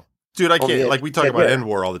 Like, dude, I can't, like we talk about End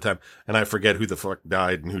War all the time and I forget who the fuck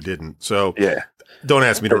died and who didn't. So don't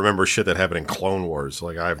ask me to remember shit that happened in Clone Wars.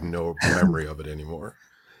 Like I have no memory of it anymore.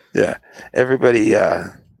 Yeah. Everybody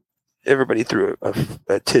threw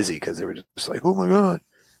a tizzy because they were just like, oh my God,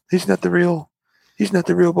 he's not the real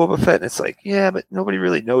Boba Fett. And it's like, yeah, but nobody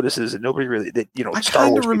really notices and nobody really, I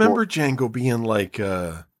kind of remember Django being like,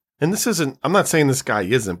 and this isn't, I'm not saying this guy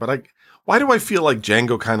isn't, but why do I feel like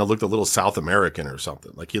Django kind of looked a little South American or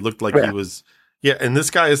something? Like he looked like he was, and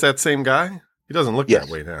this guy is that same guy? He doesn't look that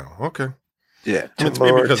way now. Okay. Yeah. It's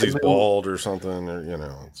maybe because he's bald or something,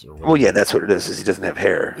 or, well, yeah, that's what it is he doesn't have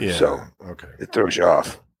hair. Yeah. So it throws you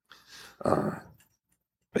off.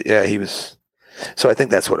 But yeah, he was, so I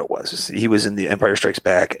think that's what it was. He was in the Empire Strikes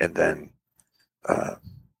Back and then, so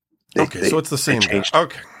it's the same guy.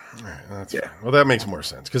 Okay. All right, that's Yeah. fine. Well, that makes more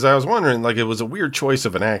sense because I was wondering, like, it was a weird choice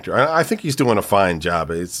of an actor. I think he's doing a fine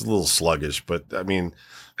job. It's a little sluggish, but I mean,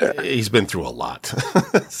 Yeah. he's been through a lot.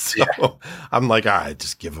 So Yeah. I'm like, all right,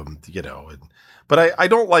 just give him, but I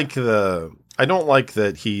don't like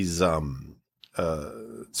that he's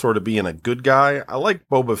sort of being a good guy. I like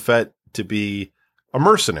Boba Fett to be a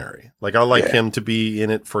mercenary. Like, I like him to be in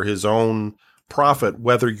it for his own profit,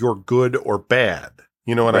 whether you're good or bad.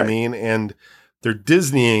 You know what I mean? And they're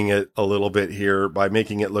Disneying it a little bit here by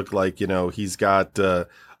making it look like, he's got a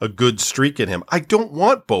good streak in him. I don't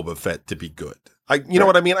want Boba Fett to be good. You know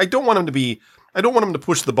what I mean? I don't want him to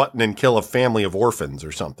push the button and kill a family of orphans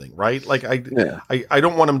or something, right? Like I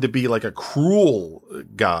don't want him to be like a cruel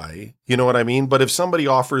guy. You know what I mean? But if somebody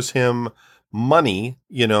offers him money,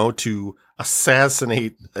 to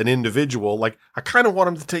assassinate an individual, like, I kind of want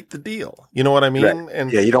him to take the deal. You know what I mean? Right.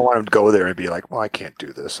 And you don't want him to go there and be like, well, I can't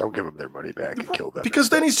do this. I'll give them their money back and kill them. Because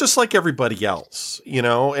then he's just like everybody else,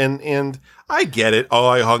 and I get it. Oh,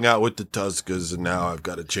 I hung out with the Tuscas and now I've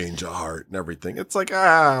got to change a heart and everything. It's like,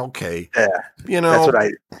 okay. Yeah.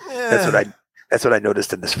 That's what I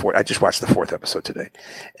noticed in this fourth. I just watched the fourth episode today,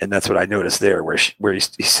 and that's what I noticed there, where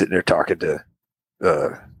he's sitting there talking to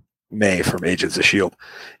May from Agents of S.H.I.E.L.D.,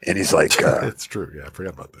 and he's like, it's true. Yeah, I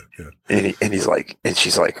forgot about that. Yeah. And he's like, and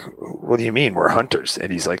she's like, what do you mean we're hunters? And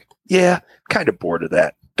he's like, yeah, kind of bored of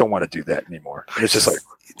that. Don't want to do that anymore. And it's just like,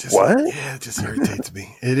 what? Yeah, it just irritates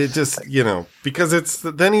me. It just, because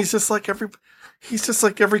then he's just like every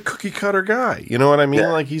cookie cutter guy. You know what I mean?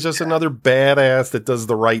 Like, he's just another badass that does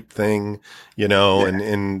the right thing, and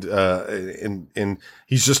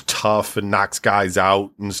he's just tough and knocks guys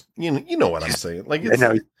out, and you know what I'm saying? Like,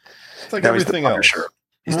 it's like everything else.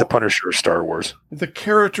 He's the Punisher of Star Wars. The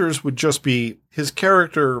characters would just be, his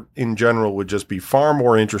character in general would just be far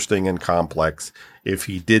more interesting and complex if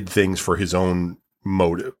he did things for his own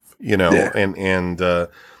motive, and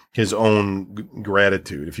his own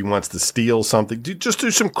gratitude. If he wants to steal something, just do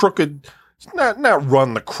some crooked, not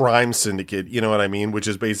run the crime syndicate, you know what I mean? Which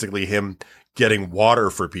is basically him getting water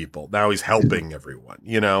for people. Now he's helping everyone,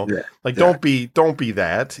 don't be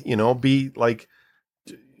that, be like,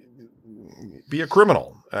 be a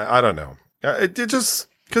criminal. I don't know. It just,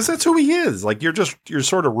 because that's who he is. Like, you're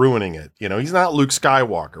sort of ruining it. He's not Luke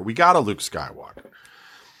Skywalker. We got a Luke Skywalker.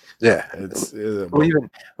 Yeah.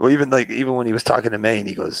 Even when he was talking to May, and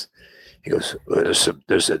he goes,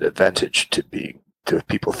 there's an advantage to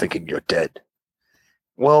people thinking you're dead.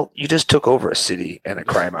 Well, you just took over a city and a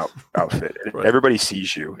crime outfit. Right. Everybody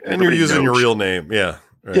sees you, and you're using your real name. Yeah.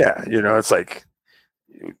 Right. Yeah. It's like,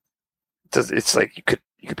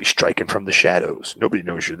 you could be striking from the shadows. Nobody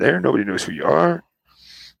knows you're there. Nobody knows who you are.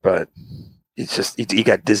 But it's just, he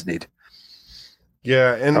got Disneyed.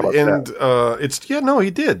 Yeah,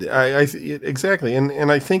 he did. Exactly.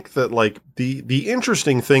 And I think that, like, the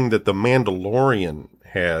interesting thing that the Mandalorian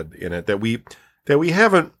had in it that we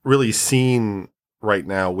haven't really seen right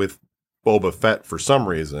now with Boba Fett for some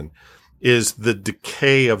reason is the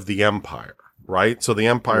decay of the Empire, right? So the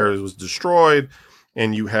Empire was destroyed,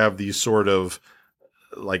 and you have these sort of,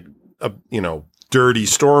 like, dirty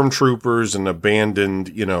stormtroopers and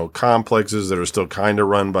abandoned, complexes that are still kind of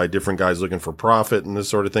run by different guys looking for profit and this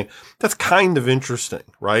sort of thing. That's kind of interesting,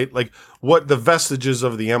 right? Like, what the vestiges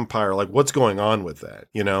of the Empire, like, what's going on with that,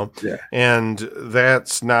 Yeah. And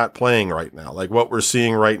that's not playing right now. Like, what we're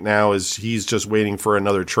seeing right now is he's just waiting for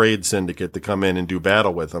another trade syndicate to come in and do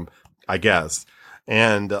battle with him, I guess.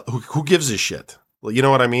 And who gives a shit? You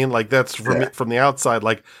know what I mean? Like, that's from the outside,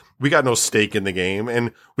 like, we got no stake in the game,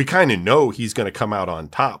 and we kind of know he's going to come out on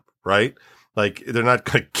top, right? Like, they're not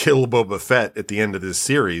going to kill Boba Fett at the end of this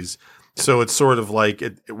series. So it's sort of like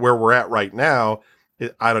where we're at right now.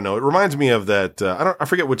 I don't know. It reminds me of that. I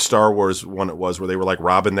forget which Star Wars one it was where they were like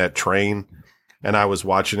robbing that train, and I was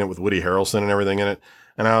watching it with Woody Harrelson and everything in it.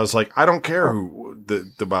 And I was like, I don't care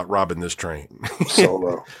about robbing this train.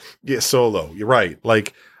 Solo. Yeah. Solo. You're right.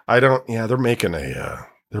 Like, they're making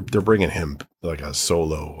they're bringing him like a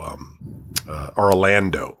Solo,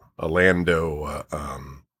 Orlando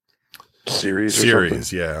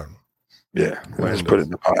series. Yeah. Yeah. Let's put it in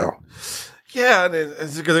the pile. Yeah. And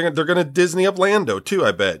they're going to Disney up Lando too,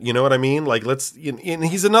 I bet. You know what I mean? Like, and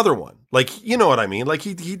he's another one. Like, you know what I mean? Like,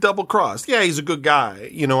 he double crossed. Yeah. He's a good guy.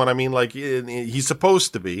 You know what I mean? Like, he's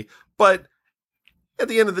supposed to be, but at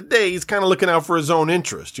the end of the day, he's kind of looking out for his own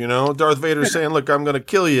interest, Darth Vader's saying, look, I'm going to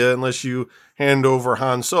kill you unless you hand over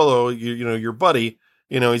Han Solo, your buddy.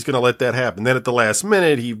 He's going to let that happen. Then at the last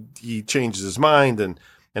minute, he changes his mind and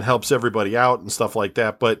helps everybody out and stuff like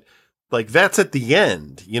that. But, like, that's at the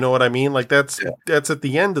end. You know what I mean? Like, that's at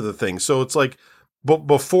the end of the thing. So it's like but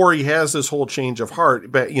before he has this whole change of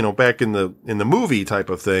heart, back in the movie type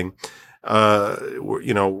of thing,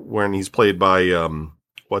 when he's played by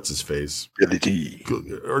what's his face, Billy D,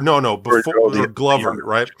 before Glover,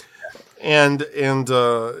 right? And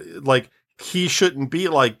like he shouldn't be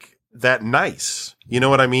like that nice. You know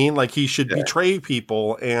what I mean? Like he should betray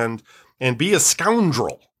people and be a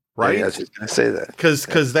scoundrel. Right? Yeah, I was just gonna say that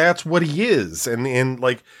because that's what he is, and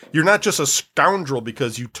like you're not just a scoundrel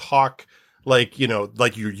because you talk like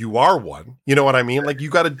like you are one. You know what I mean? Like you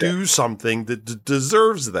got to do something that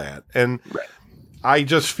deserves that, and I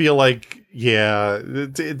just feel like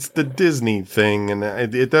it's the Disney thing, and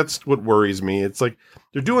that's what worries me. It's like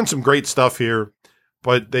they're doing some great stuff here,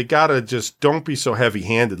 but they gotta just don't be so heavy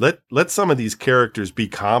handed. Let some of these characters be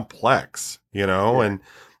complex, and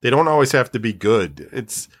they don't always have to be good.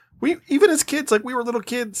 We even as kids, like we were little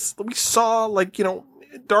kids, we saw like,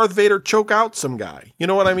 Darth Vader choke out some guy. You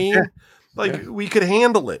know what I mean? Yeah. Like we could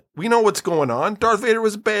handle it. We know what's going on. Darth Vader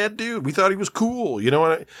was a bad dude. We thought he was cool,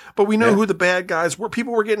 but we know who the bad guys were.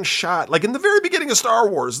 People were getting shot. Like in the very beginning of Star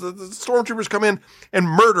Wars, the stormtroopers come in and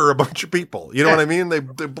murder a bunch of people. You know what I mean? They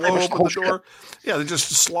blow open the door. Yeah. They're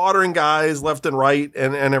just slaughtering guys left and right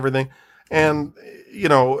and everything. And,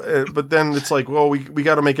 but then it's like, well, we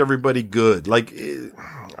got to make everybody good. Like,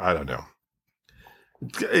 I don't know.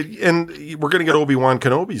 And we're going to get Obi-Wan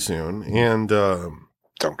Kenobi soon. And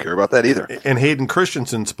don't care about that either. And Hayden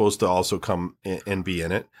Christensen's supposed to also come and be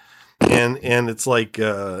in it. And it's like,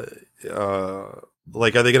 are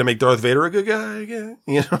they going to make Darth Vader a good guy again?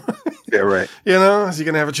 Yeah, right. Is he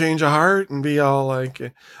going to have a change of heart and be all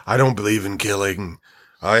like, I don't believe in killing.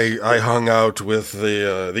 I hung out with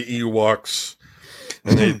the Ewoks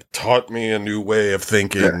and they taught me a new way of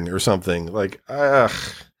thinking or something. Like,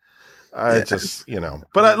 just,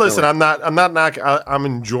 but listen, I'm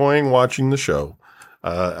enjoying watching the show.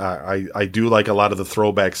 I do like a lot of the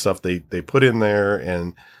throwback stuff they put in there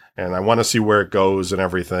and I want to see where it goes and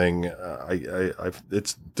everything.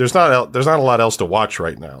 There's not a lot else to watch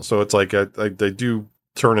right now. So it's like, I do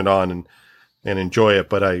turn it on and enjoy it.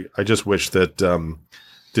 But I just wish that,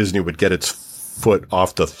 Disney would get its foot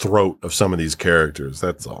off the throat of some of these characters.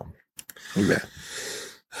 That's all. Yeah.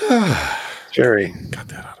 Jerry. Got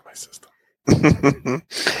that out of my system.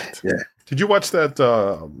 Yeah. Did you watch that?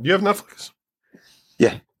 Do you have Netflix?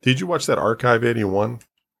 Yeah. Did you watch that Archive 81?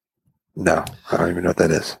 No, I don't even know what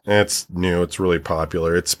that is. It's new. It's really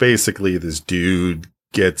popular. It's basically this dude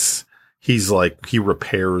he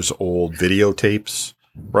repairs old videotapes,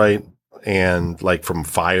 right? And like from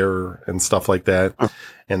fire and stuff like that.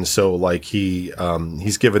 And so like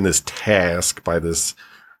he's given this task by this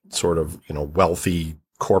sort of, wealthy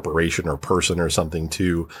corporation or person or something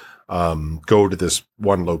to go to this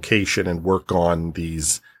one location and work on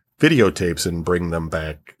these videotapes and bring them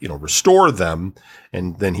back, restore them.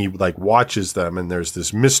 And then he like watches them and there's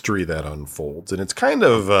this mystery that unfolds. And it's kind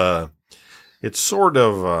of, it's sort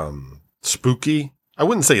of spooky. I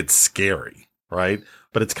wouldn't say it's scary, right?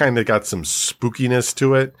 But it's kind of got some spookiness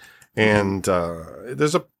to it. And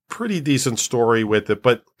there's a pretty decent story with it.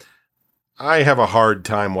 But I have a hard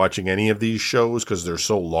time watching any of these shows because they're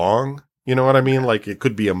so long. You know what I mean? Like it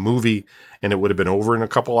could be a movie and it would have been over in a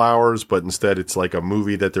couple hours, but instead it's like a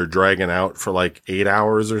movie that they're dragging out for like 8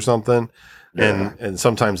 hours or something. Yeah. And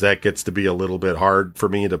sometimes that gets to be a little bit hard for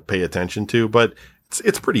me to pay attention to, but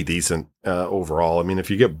it's pretty decent overall. I mean,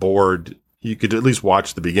 if you get bored, you could at least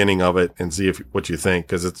watch the beginning of it and see what you think,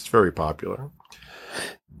 because it's very popular.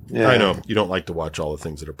 Yeah. I know you don't like to watch all the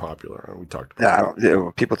things that are popular. We talked about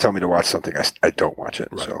when people tell me to watch something, I don't watch it.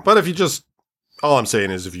 Right. So. But if you just, all I'm saying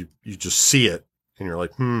is if you just see it and you're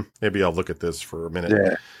like, maybe I'll look at this for a minute.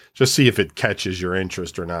 Yeah. Just see if it catches your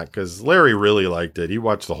interest or not. Because Larry really liked it. He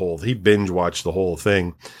binge watched the whole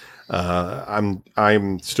thing.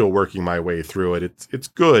 I'm still working my way through it. It's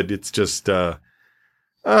good. It's just,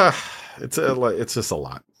 it's just a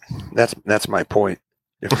lot. That's my point.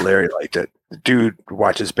 If Larry liked it, the dude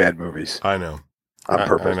watches bad movies. I know. On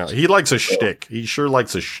purpose. I know. He likes a shtick. He sure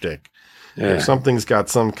likes a shtick. Yeah. If something's got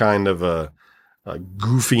some kind of a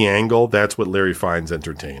goofy angle, that's what Larry finds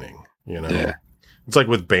entertaining. Yeah. It's like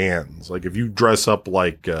with bands. Like if you dress up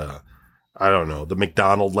like, I don't know, the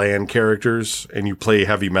McDonald Land characters and you play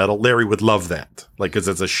heavy metal, Larry would love that. Like, cause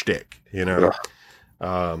it's a shtick, and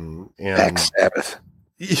Black Sabbath,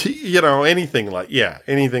 anything like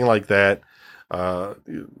that.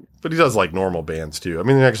 But he does like normal bands too. I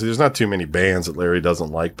mean, actually there's not too many bands that Larry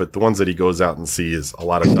doesn't like, but the ones that he goes out and sees a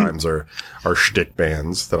lot of times are shtick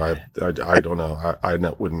bands that I don't know. I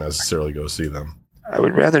wouldn't necessarily go see them. I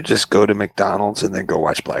would rather just go to McDonald's and then go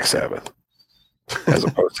watch Black Sabbath. as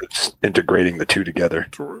opposed to just integrating the two together.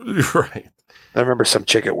 Right. I remember some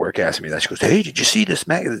chick at work asked me that. She goes, "Hey, did you see this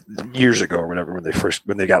years ago or whatever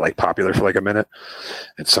when they got like popular for like a minute?"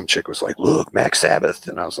 And some chick was like, "Look, Mac Sabbath,"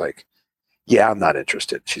 and I was like, "Yeah, I'm not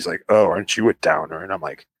interested." She's like, "Oh, aren't you a downer?" And I'm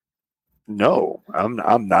like, "No,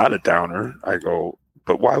 I'm not a downer." I go,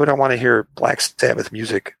 "But why would I want to hear Black Sabbath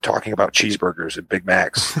music talking about cheeseburgers and Big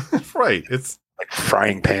Macs?" Right. It's like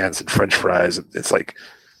frying pans and French fries. It's like,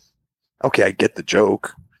 okay, I get the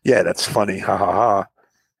joke. Yeah, that's funny. Ha ha ha.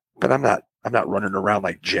 But I'm not running around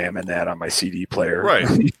like jamming that on my CD player. right.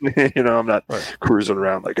 I'm not Right. cruising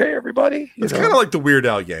around like, "Hey, everybody." It's kind of like the Weird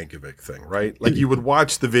Al Yankovic thing, right? Like you would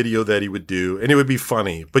watch the video that he would do and it would be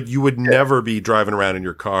funny, but you would never be driving around in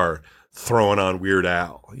your car throwing on Weird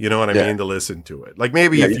Al. You know what I mean? To listen to it. Like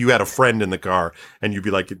maybe if you had a friend in the car and you'd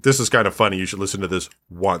be like, "This is kind of funny. You should listen to this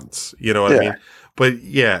once." You know what I mean? But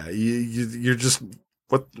yeah, you're just,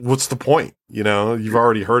 what's the point? You've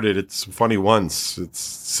already heard it. It's funny once. It's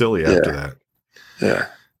silly after that. Yeah.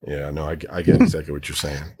 Yeah, no, I get exactly what you're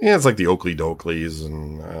saying. Yeah, it's like the Oakley Dokleys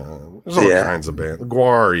and there's all kinds of bands.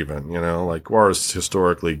 Gwar even, like Gwar is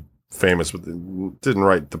historically famous, but didn't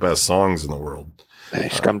write the best songs in the world. Hey,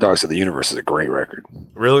 Scum Dogs of the Universe is a great record.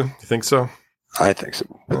 Really? You think so? I think so,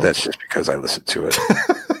 but that's just because I listened to it.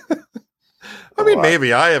 I mean,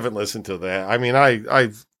 maybe I haven't listened to that. I mean,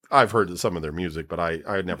 I've heard some of their music, but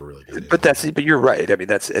I never really did. But you're right. I mean,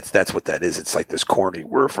 that's what that is. It's like this corny,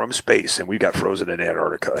 "We're from space and we got frozen in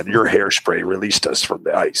Antarctica and your hairspray released us from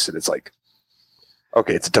the ice." And it's like,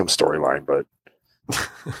 okay, it's a dumb storyline, but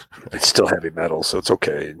it's still heavy metal, so it's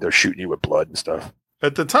okay. They're shooting you with blood and stuff.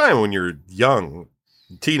 At the time when you're young,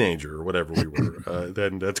 teenager or whatever we were,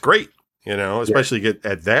 then that's great. Especially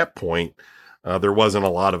at that point. There wasn't a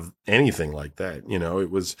lot of anything like that.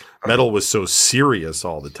 It was metal was so serious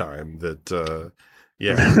all the time that,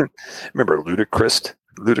 Remember Ludachrist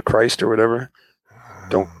or whatever?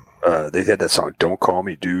 They had that song, "Don't Call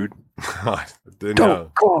Me Dude."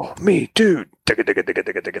 Don't call me dude. And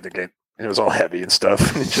it was all heavy and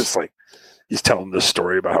stuff. And it's just like, he's telling this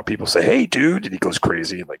story about how people say, "Hey, dude," and he goes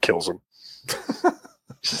crazy and like kills him.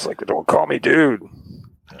 It's just like, "Don't call me dude."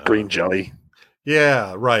 Green Jelly.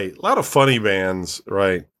 Yeah, right. A lot of funny bands,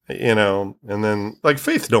 right? And then like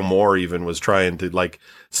Faith No More even was trying to like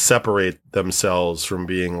separate themselves from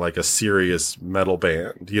being like a serious metal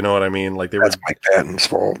band. You know what I mean? Like That's Mike Patton's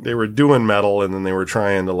fault. They were doing metal and then they were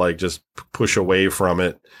trying to like just push away from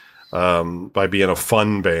it by being a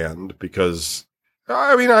fun band because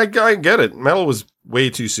I mean, I get it. Metal was way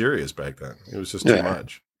too serious back then. It was just too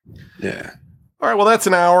much. Yeah. All right, well, that's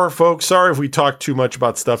an hour, folks. Sorry if we talked too much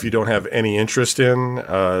about stuff you don't have any interest in.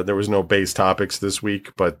 There was no base topics this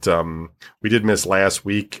week, but we did miss last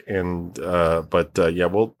week, and we're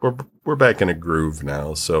back in a groove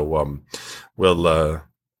now. So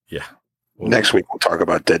next week we'll talk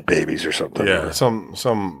about dead babies or something. Yeah,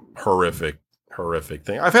 some horrific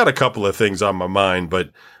thing. I've had a couple of things on my mind, but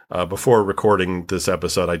before recording this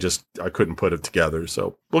episode, I couldn't put it together.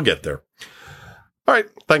 So we'll get there. All right,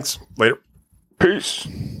 thanks. Later. Peace.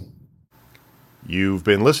 You've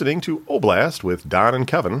been listening to Oblast with Don and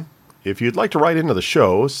Kevin. If you'd like to write into the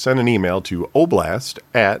show, send an email to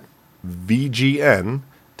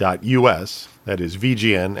oblast@vgn.us. That is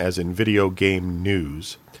VGN as in video game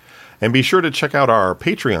news. And be sure to check out our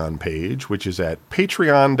Patreon page, which is at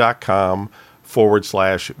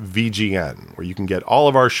patreon.com/VGN, where you can get all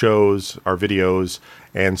of our shows, our videos,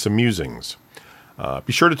 and some musings.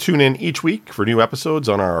 Be sure to tune in each week for new episodes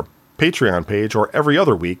on our Patreon page or every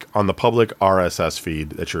other week on the public RSS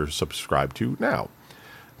feed that you're subscribed to now.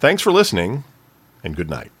 Thanks for listening, and good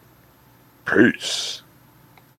night. Peace.